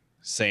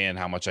saying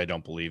how much I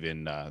don't believe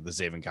in the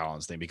Zaven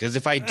Collins thing, because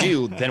if I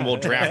do, then we'll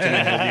draft him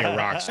and he'll be a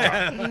rock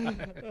star.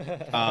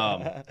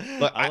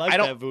 But I like I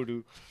don't, that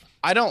voodoo.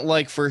 I don't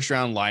like first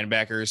round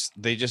linebackers.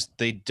 They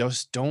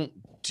just don't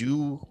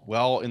do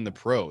well in the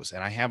pros.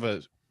 And I have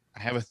a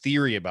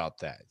theory about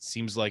that. It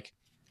seems like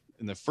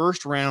in the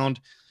first round,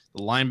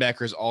 the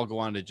linebackers all go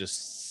on to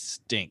just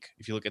stink.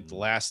 If you look at the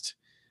last,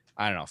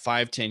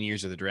 5-10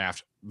 years of the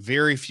draft,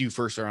 very few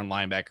first round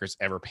linebackers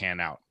ever pan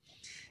out.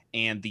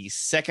 And the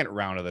second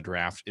round of the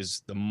draft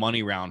is the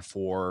money round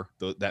for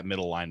that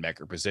middle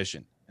linebacker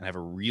position. And I have a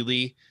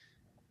really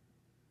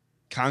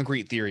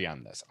concrete theory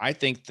on this. I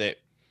think that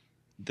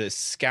the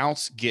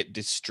scouts get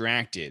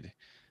distracted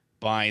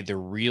by the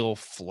real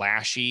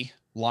flashy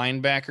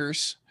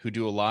linebackers who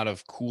do a lot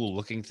of cool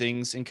looking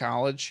things in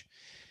college.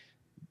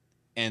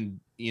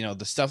 And,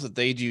 the stuff that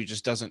they do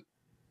just doesn't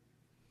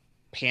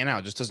pan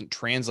out, just doesn't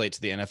translate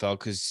to the NFL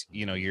because,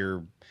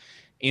 you're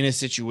in a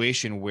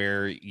situation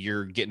where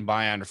you're getting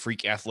by on a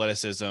freak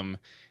athleticism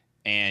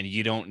and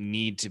you don't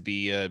need to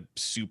be a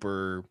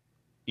super,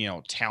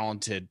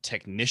 talented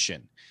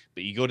technician,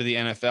 but you go to the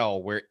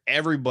NFL where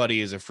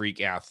everybody is a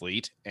freak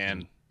athlete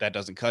and that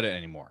doesn't cut it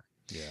anymore.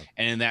 Yeah.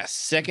 And in that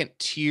second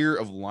tier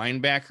of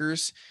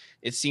linebackers,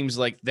 it seems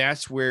like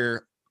that's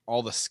where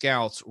all the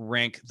scouts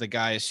rank the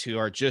guys who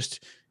are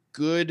just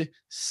good,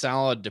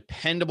 solid,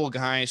 dependable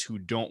guys who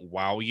don't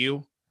wow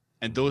you.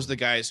 And those are the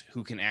guys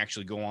who can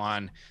actually go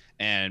on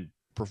and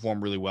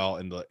perform really well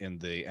in the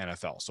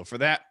NFL. So for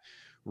that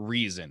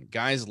reason,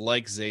 guys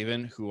like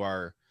Zaven, who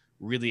are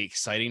really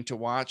exciting to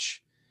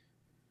watch,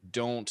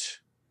 don't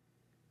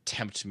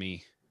tempt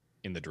me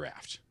in the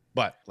draft.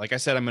 But like I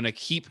said, I'm going to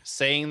keep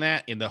saying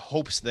that in the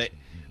hopes that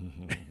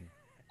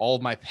all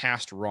of my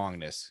past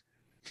wrongness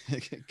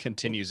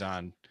continues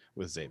on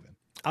with Zaven.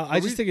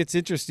 I just think it's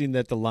interesting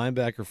that the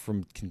linebacker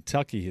from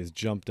Kentucky has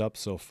jumped up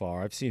so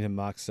far. I've seen him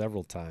mocked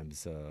several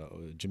times.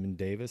 Jamin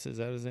Davis, is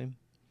that his name?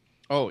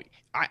 Oh,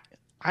 I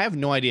have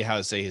no idea how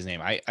to say his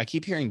name. I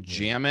keep hearing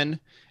Jamin,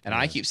 and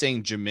I keep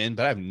saying Jamin,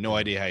 but I have no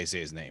idea how you say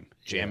his name.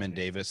 Jamin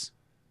Davis.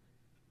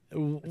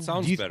 It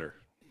sounds better.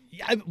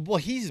 Yeah, well,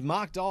 he's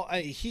mocked all.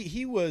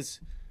 He was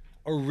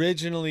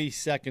originally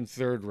second,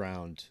 third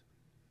round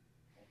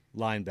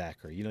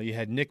linebacker. You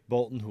had Nick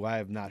Bolton, who I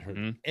have not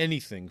heard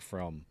anything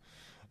from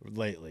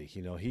lately.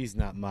 He's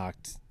not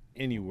mocked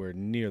anywhere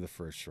near the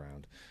first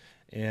round,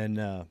 and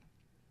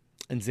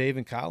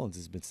Zaven Collins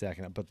has been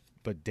stacking up,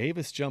 but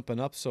Davis jumping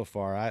up so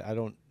far. I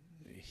don't.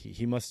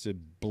 He must have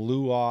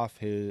blew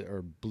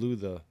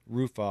the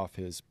roof off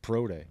his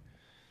pro day.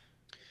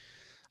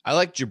 I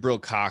like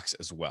Jabril Cox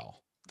as well.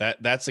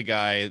 That's a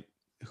guy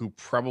who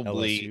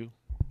probably LSU.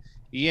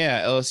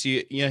 Yeah,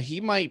 LSU. Yeah,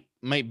 he might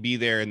be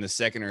there in the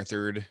second or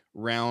third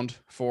round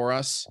for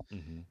us.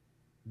 Mm-hmm.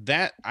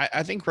 That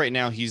I think right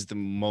now he's the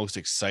most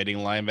exciting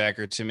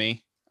linebacker to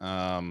me.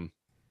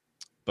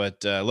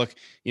 But look,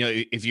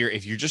 if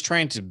you're just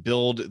trying to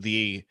build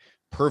the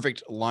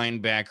perfect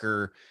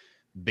linebacker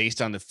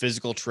based on the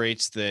physical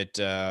traits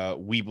that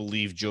we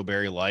believe Joe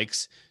Barry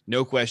likes,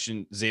 no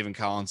question, Zaven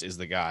Collins is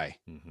the guy.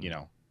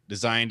 Mm-hmm.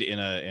 Designed in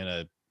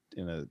a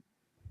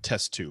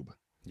test tube.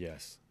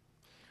 Yes.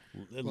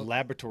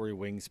 Laboratory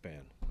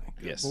wingspan.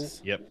 Yes. Well,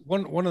 yep.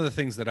 One of the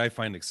things that I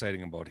find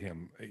exciting about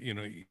him,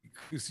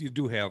 because you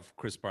do have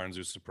Chris Barnes,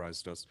 who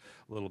surprised us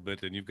a little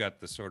bit, and you've got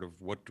the sort of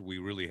what do we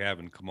really have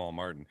in Kamal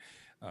Martin,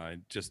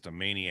 just a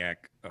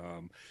maniac.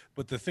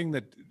 But the thing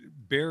that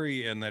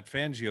Barry and that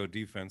Fangio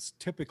defense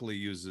typically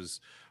uses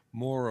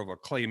more of a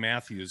Clay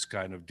Matthews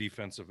kind of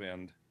defensive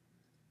end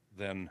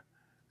than,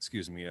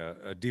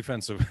 a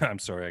defensive. I'm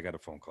sorry, I got a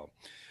phone call.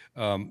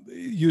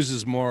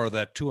 Uses more of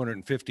that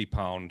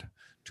 250-pound,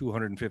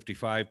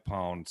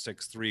 255-pound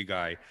 6'3"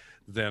 guy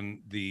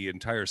than the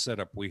entire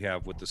setup we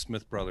have with the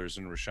Smith brothers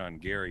and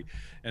Rashawn Gary.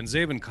 And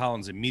Zaven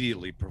Collins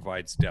immediately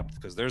provides depth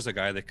because there's a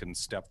guy that can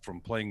step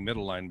from playing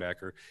middle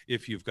linebacker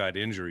if you've got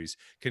injuries,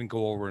 can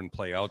go over and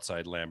play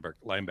outside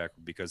linebacker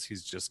because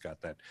he's just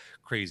got that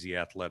crazy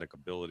athletic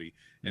ability.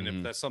 And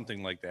if that's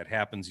something like that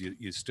happens,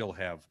 you still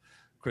have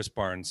Chris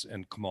Barnes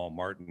and Kamal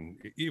Martin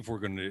if we're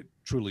going to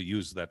truly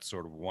use that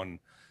sort of one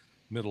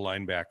middle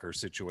linebacker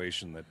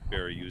situation that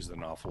Barry used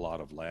an awful lot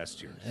of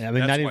last year. I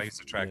mean, that's why he's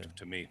attractive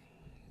to me.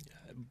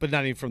 But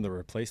not even from the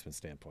replacement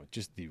standpoint,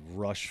 just the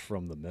rush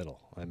from the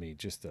middle. I mean,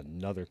 just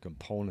another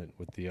component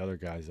with the other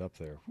guys up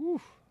there. Whew.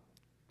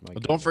 Well,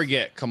 don't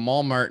forget,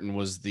 Kamal Martin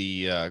was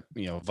the,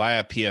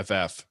 via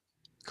PFF,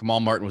 Kamal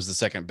Martin was the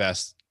second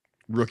best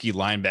rookie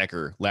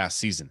linebacker last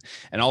season.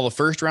 And all the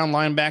first round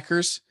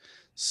linebackers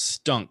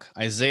stunk.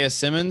 Isaiah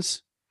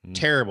Simmons,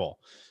 terrible.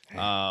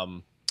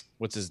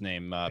 What's his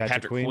name?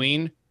 Patrick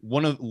Queen,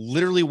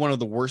 literally one of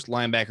the worst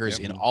linebackers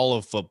in all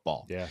of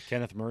football. Yeah,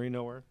 Kenneth Murray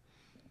nowhere.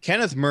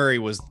 Kenneth Murray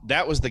was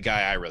the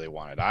guy I really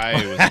wanted.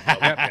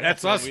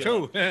 That's us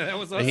too. That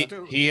was us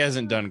too. He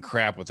hasn't done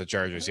crap with the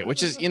Chargers yet,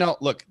 which is,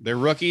 look, they're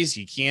rookies.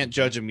 You can't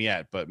judge them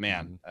yet, but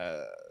man,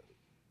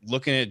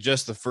 looking at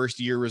just the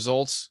first year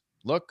results,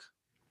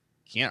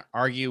 can't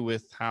argue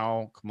with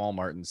how Kamal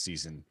Martin's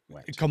season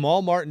went.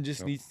 Kamal Martin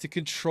just needs to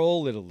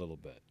control it a little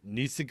bit.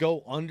 Needs to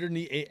go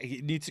underneath.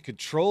 He needs to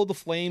control the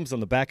flames on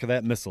the back of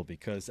that missile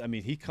because, I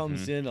mean, he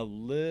comes in a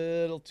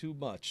little too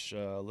much,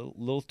 a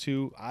little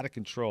too out of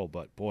control.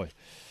 But, boy,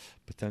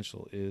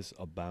 potential is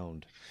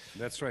abound.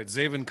 That's right.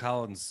 Zaven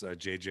Collins,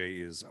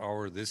 JJ, is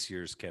this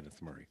year's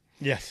Kenneth Murray.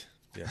 Yes.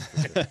 Yeah,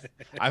 for sure.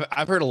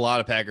 I've heard a lot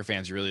of Packer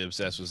fans really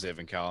obsessed with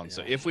Zaven Collins.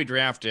 So if we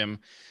draft him,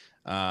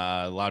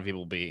 a lot of people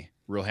will be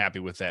real happy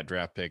with that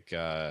draft pick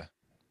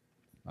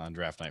on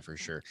draft night for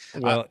sure.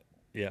 Well,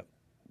 yeah.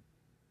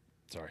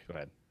 Sorry.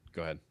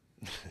 Go ahead.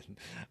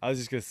 I was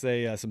just going to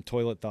say some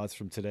toilet thoughts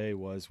from today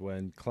was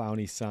when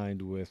Clowney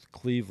signed with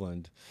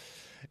Cleveland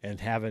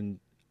and having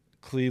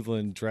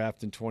Cleveland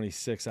draft in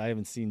 26. I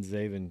haven't seen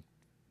Zaven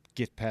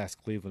get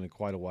past Cleveland in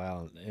quite a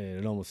while, and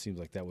it almost seems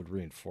like that would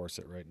reinforce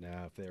it right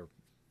now if they're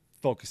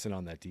focusing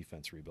on that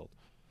defense rebuild.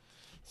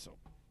 So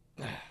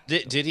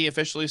Did he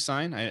officially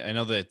sign? I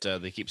know that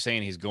they keep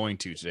saying he's going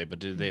to today, but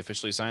did they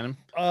officially sign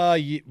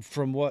him?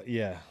 From what?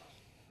 Yeah,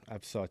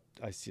 saw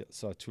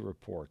two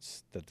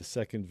reports that the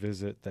second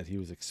visit that he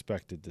was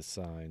expected to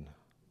sign,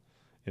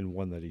 and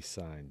one that he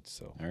signed.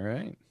 So All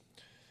right.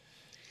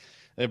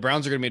 The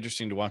Browns are going to be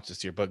interesting to watch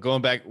this year. But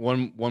going back,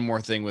 one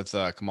more thing with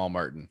Kamal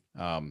Martin,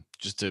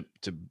 just to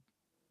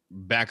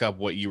back up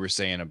what you were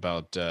saying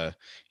about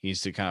he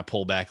needs to kind of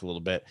pull back a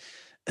little bit.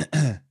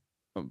 A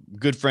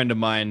good friend of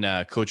mine,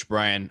 Coach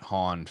Brian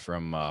Hahn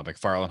from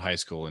McFarland High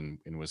School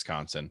in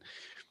Wisconsin,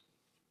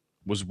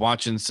 was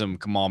watching some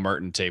Kamal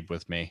Martin tape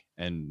with me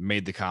and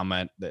made the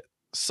comment that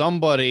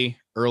somebody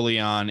early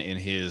on in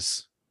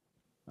his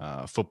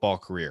football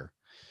career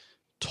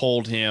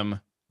told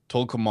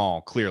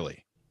Kamal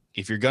clearly,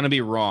 if you're going to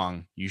be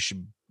wrong, you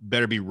should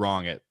better be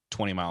wrong at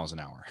 20 miles an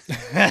hour.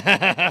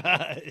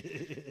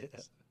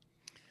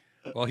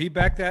 Well, he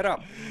backed that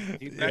up.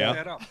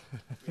 That up.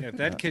 Yeah, if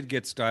that kid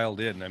gets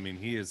dialed in, I mean,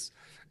 he is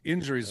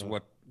injuries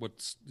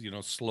what's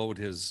slowed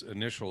his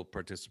initial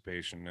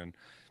participation, and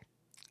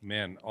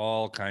man,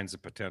 all kinds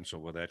of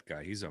potential with that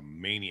guy. He's a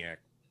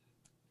maniac.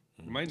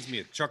 Reminds me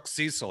of Chuck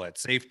Cecil at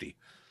safety.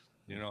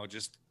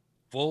 Just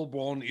full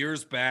blown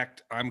ears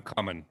back. I'm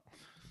coming.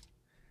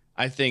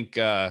 I think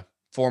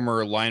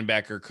former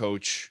linebacker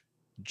coach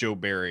Joe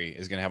Barry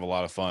is going to have a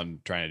lot of fun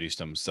trying to do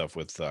some stuff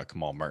with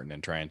Kamal Martin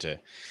and trying to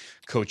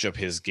coach up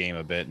his game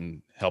a bit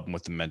and help him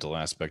with the mental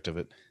aspect of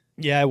it.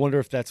 Yeah, I wonder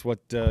if that's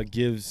what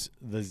gives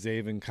the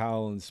Zaven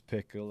Collins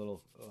pick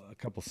a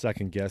couple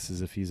second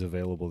guesses if he's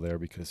available there,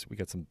 because we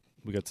got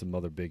some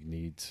other big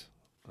needs.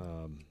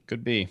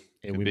 Could be,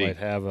 and we might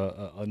have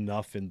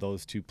enough in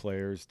those two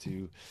players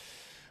to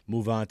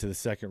move on to the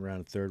second round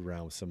and third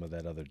round with some of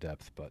that other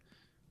depth, but.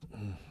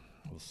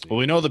 We'll see. Well,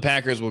 we know the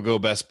Packers will go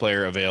best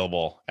player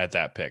available at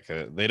that pick.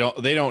 They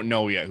don't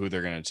know yet who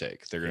they're going to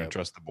take. They're going to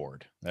trust the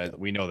board.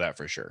 We know that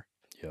for sure.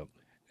 Yep.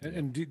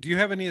 And do you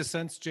have any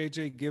sense,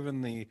 JJ,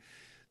 given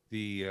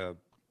the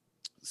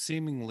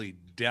seemingly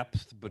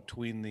depth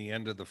between the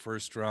end of the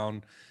first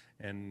round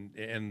and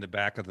the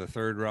back of the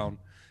third round,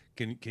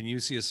 can you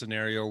see a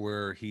scenario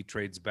where he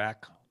trades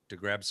back to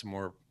grab some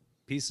more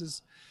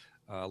pieces,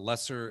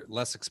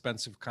 less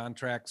expensive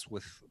contracts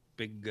with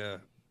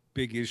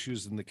big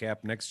issues in the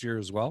cap next year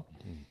as well?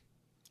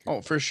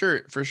 Oh, for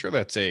sure.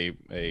 That's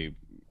a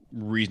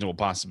reasonable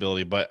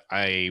possibility, but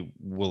I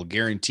will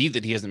guarantee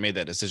that he hasn't made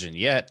that decision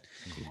yet.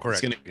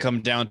 Correct. It's going to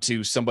come down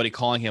to somebody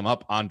calling him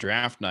up on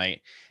draft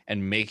night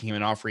and making him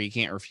an offer he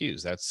can't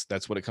refuse.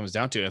 That's what it comes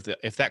down to.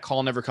 If that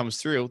call never comes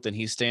through, then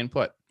he's staying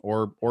put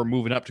or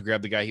moving up to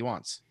grab the guy he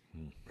wants.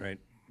 Right.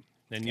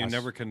 And you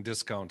never can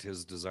discount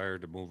his desire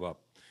to move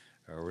up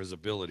or his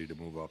ability to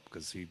move up,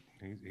 because he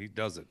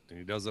does it. And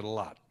he does it a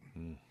lot.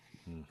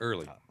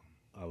 Early.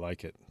 I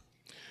like it.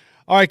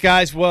 All right,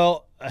 guys.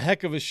 Well, a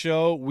heck of a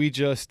show. We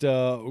just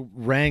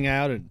rang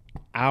out an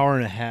hour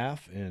and a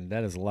half, and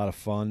that is a lot of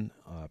fun.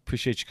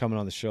 Appreciate you coming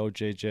on the show,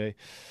 JJ,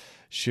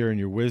 sharing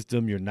your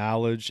wisdom, your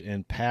knowledge,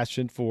 and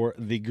passion for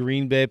the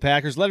Green Bay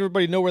Packers. Let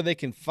everybody know where they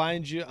can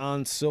find you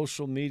on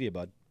social media,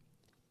 bud.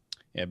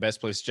 Yeah,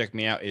 best place to check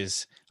me out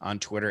is on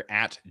Twitter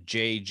at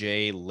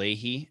JJ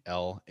Lahey,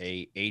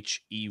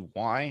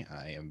 Lahey.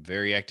 I am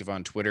very active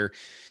on Twitter.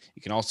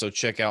 You can also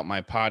check out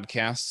my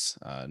podcasts,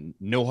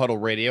 No Huddle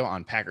Radio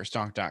on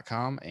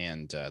PackersTalk.com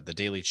and The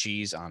Daily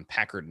Cheese on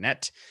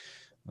PackerNet.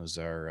 Those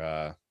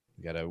are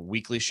we got a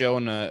weekly show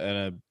and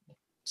a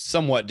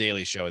somewhat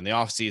daily show. In the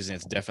off season,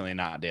 it's definitely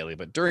not daily,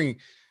 but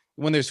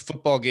when there's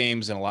football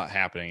games and a lot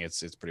happening,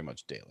 it's pretty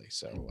much daily.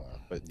 So,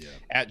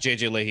 at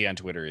JJ Lahey on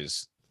Twitter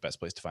is the best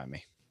place to find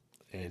me.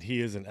 And he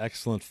is an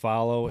excellent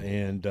follow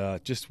and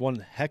just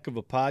one heck of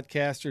a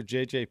podcaster.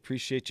 JJ,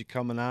 appreciate you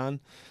coming on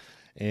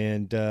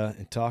and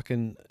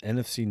talking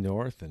NFC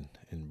North and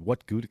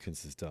what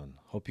Gutekunst has done.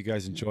 Hope you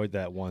guys enjoyed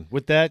that one.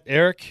 With that,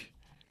 Eric,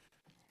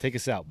 take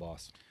us out,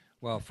 boss.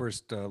 Well,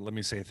 first, let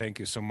me say thank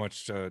you so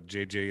much,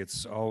 JJ.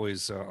 It's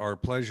always our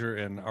pleasure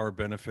and our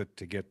benefit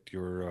to get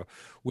your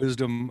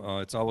wisdom.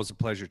 It's always a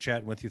pleasure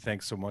chatting with you.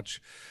 Thanks so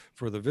much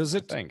for the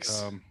visit.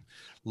 Thanks.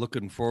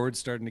 Looking forward,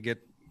 starting to get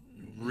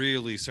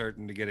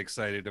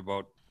excited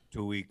about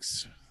 2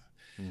 weeks.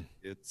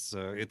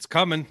 It's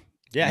coming.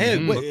 Yeah.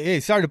 Hey,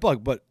 sorry to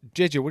bug, but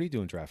JJ, what are you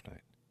doing draft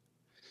night?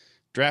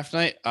 Draft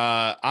night,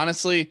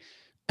 honestly,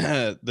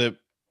 the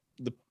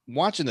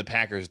watching the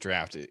Packers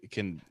draft,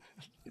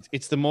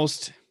 it's the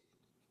most.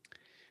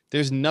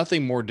 There's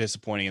nothing more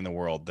disappointing in the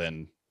world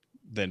than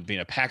being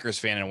a Packers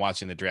fan and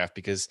watching the draft,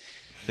 because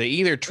they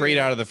either trade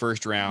out of the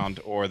first round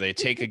or they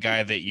take a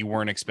guy that you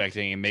weren't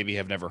expecting and maybe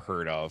have never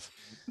heard of.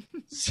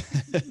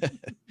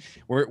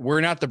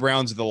 We're not the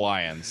Browns or the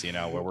Lions,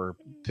 where we're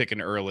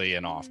picking early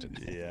and often.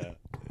 Yeah,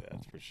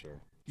 that's for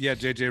sure. Yeah,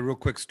 JJ, real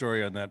quick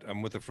story on that.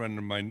 I'm with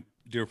a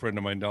dear friend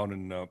of mine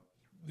down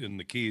in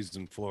the Keys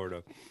in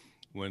Florida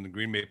when the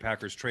Green Bay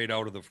Packers trade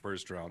out of the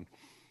first round.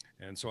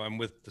 And so I'm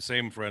with the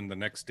same friend the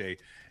next day,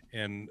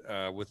 and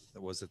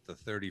was it the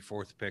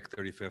 34th pick,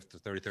 35th, or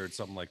 33rd,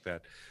 something like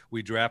that?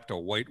 We drafted a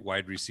white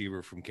wide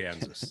receiver from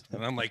Kansas,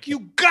 and I'm like,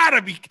 you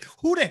gotta be,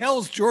 who the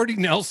hell's Jordy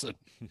Nelson?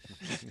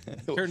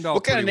 Turned out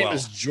What kind of pretty name well.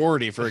 is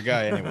Jordy for a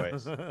guy,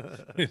 anyways?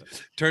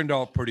 Turned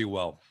out pretty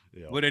well.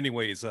 Yeah. But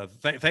anyways,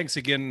 thanks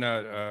again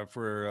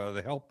for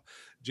the help,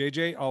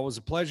 JJ. Always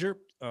a pleasure.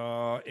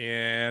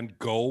 And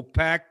go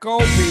Pack, go,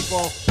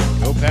 people.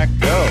 Go Pack,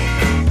 go.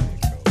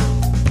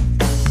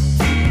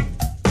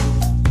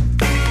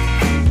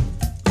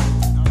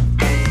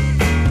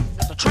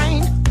 The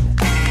train.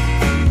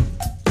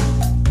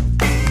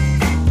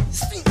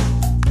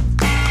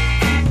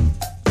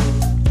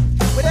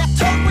 With that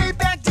tuck way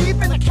back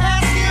deep in the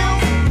Casio,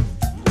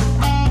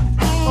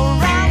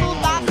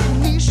 around by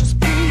Phoenicia's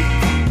Peak,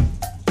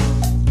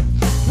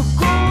 the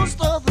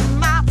ghost of the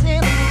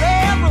mountain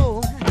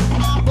railroad,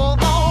 will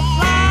go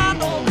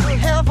flying over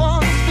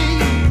heaven's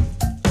feet.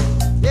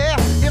 Yeah,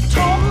 you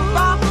talk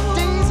about the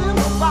days in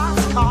the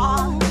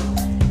boxcar,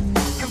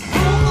 and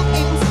through the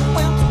ancient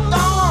winter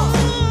dawn.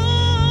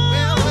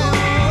 Well,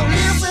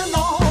 listen,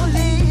 old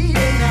lady,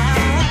 now.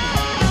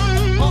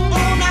 Oh,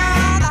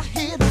 now I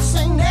hear them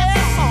sing their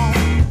song.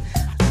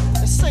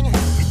 They're singing,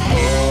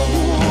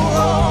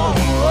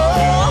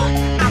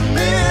 I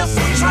miss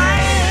the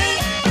train.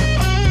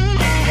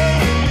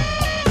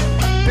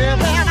 And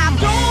I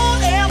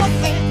don't ever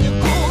think you're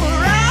gonna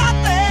ride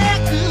that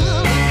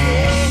good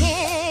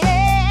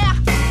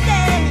again.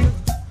 Yeah.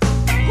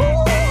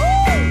 Ooh,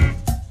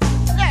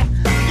 yeah.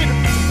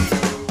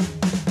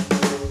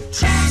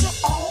 Tracks are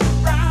all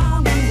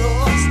brown and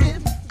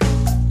rusted,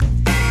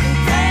 and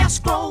grass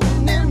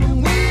growing in the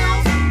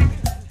wheels.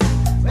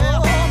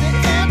 Well, the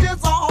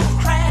engine's all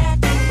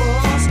cracked and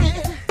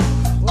busted.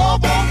 Oh,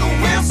 but the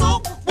whistle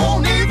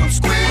won't even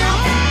squeal.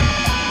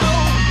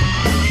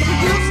 It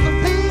used to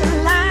be a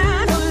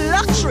line of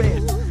luxury,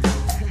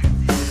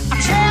 a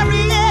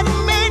chariot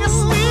made of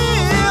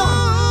steel.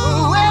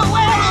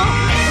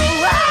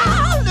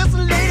 Well, this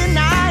lady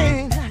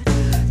night,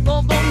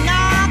 though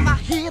now I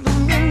hear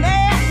them in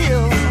their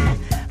hills.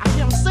 I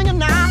hear them singing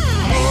now.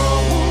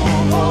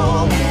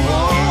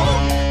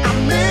 I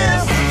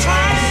miss the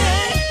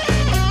train.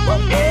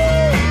 Well,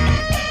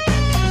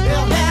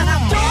 man, I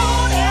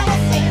don't ever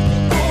think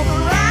you're gonna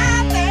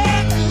ride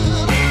that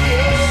good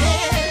again.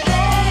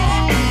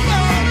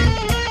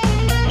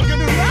 You're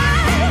gonna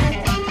ride.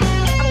 I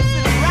don't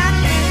see you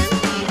riding in.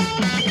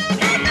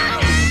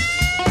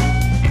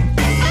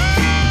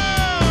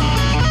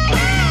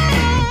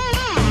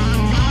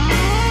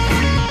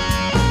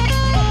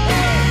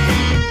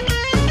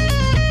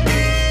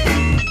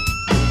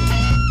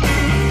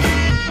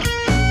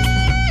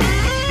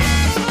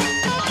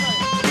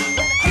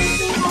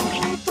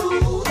 Cruising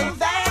through the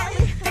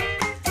valley,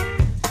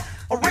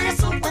 a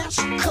racer when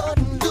she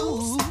couldn't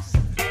lose.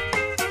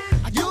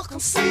 You can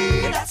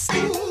see that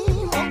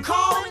steam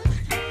coming,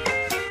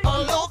 a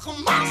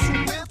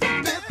locomotion with a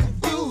big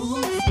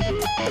groove.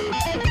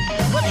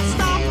 But it's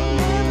stopping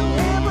in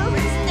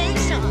every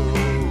station.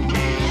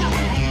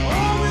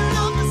 Oh, we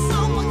love it so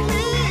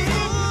clean.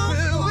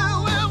 Well,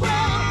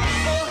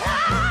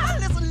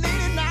 listen,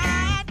 lady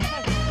night.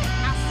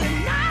 I said,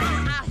 now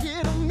I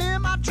hear them in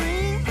my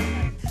dreams.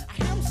 I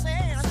hear them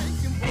saying,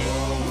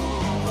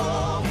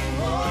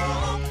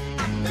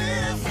 I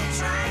miss the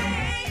train.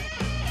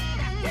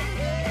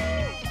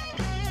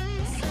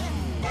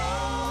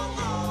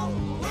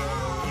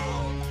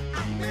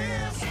 I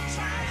miss the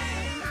train.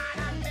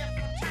 I miss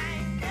the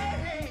train.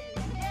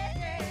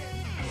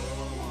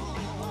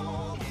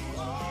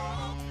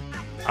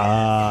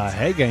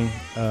 Hey, gang.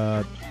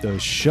 The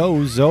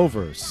show's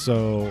over.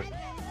 So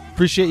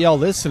appreciate y'all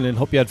listening.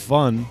 Hope you had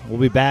fun. We'll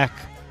be back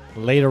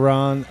later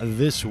on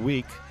this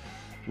week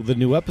with a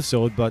new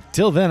episode. But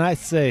till then, I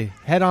say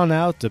head on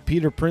out to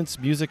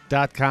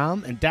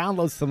peterprincemusic.com and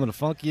download some of the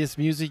funkiest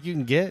music you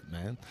can get,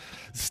 man.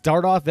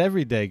 Start off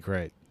every day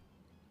great.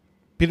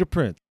 Peter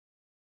Prince.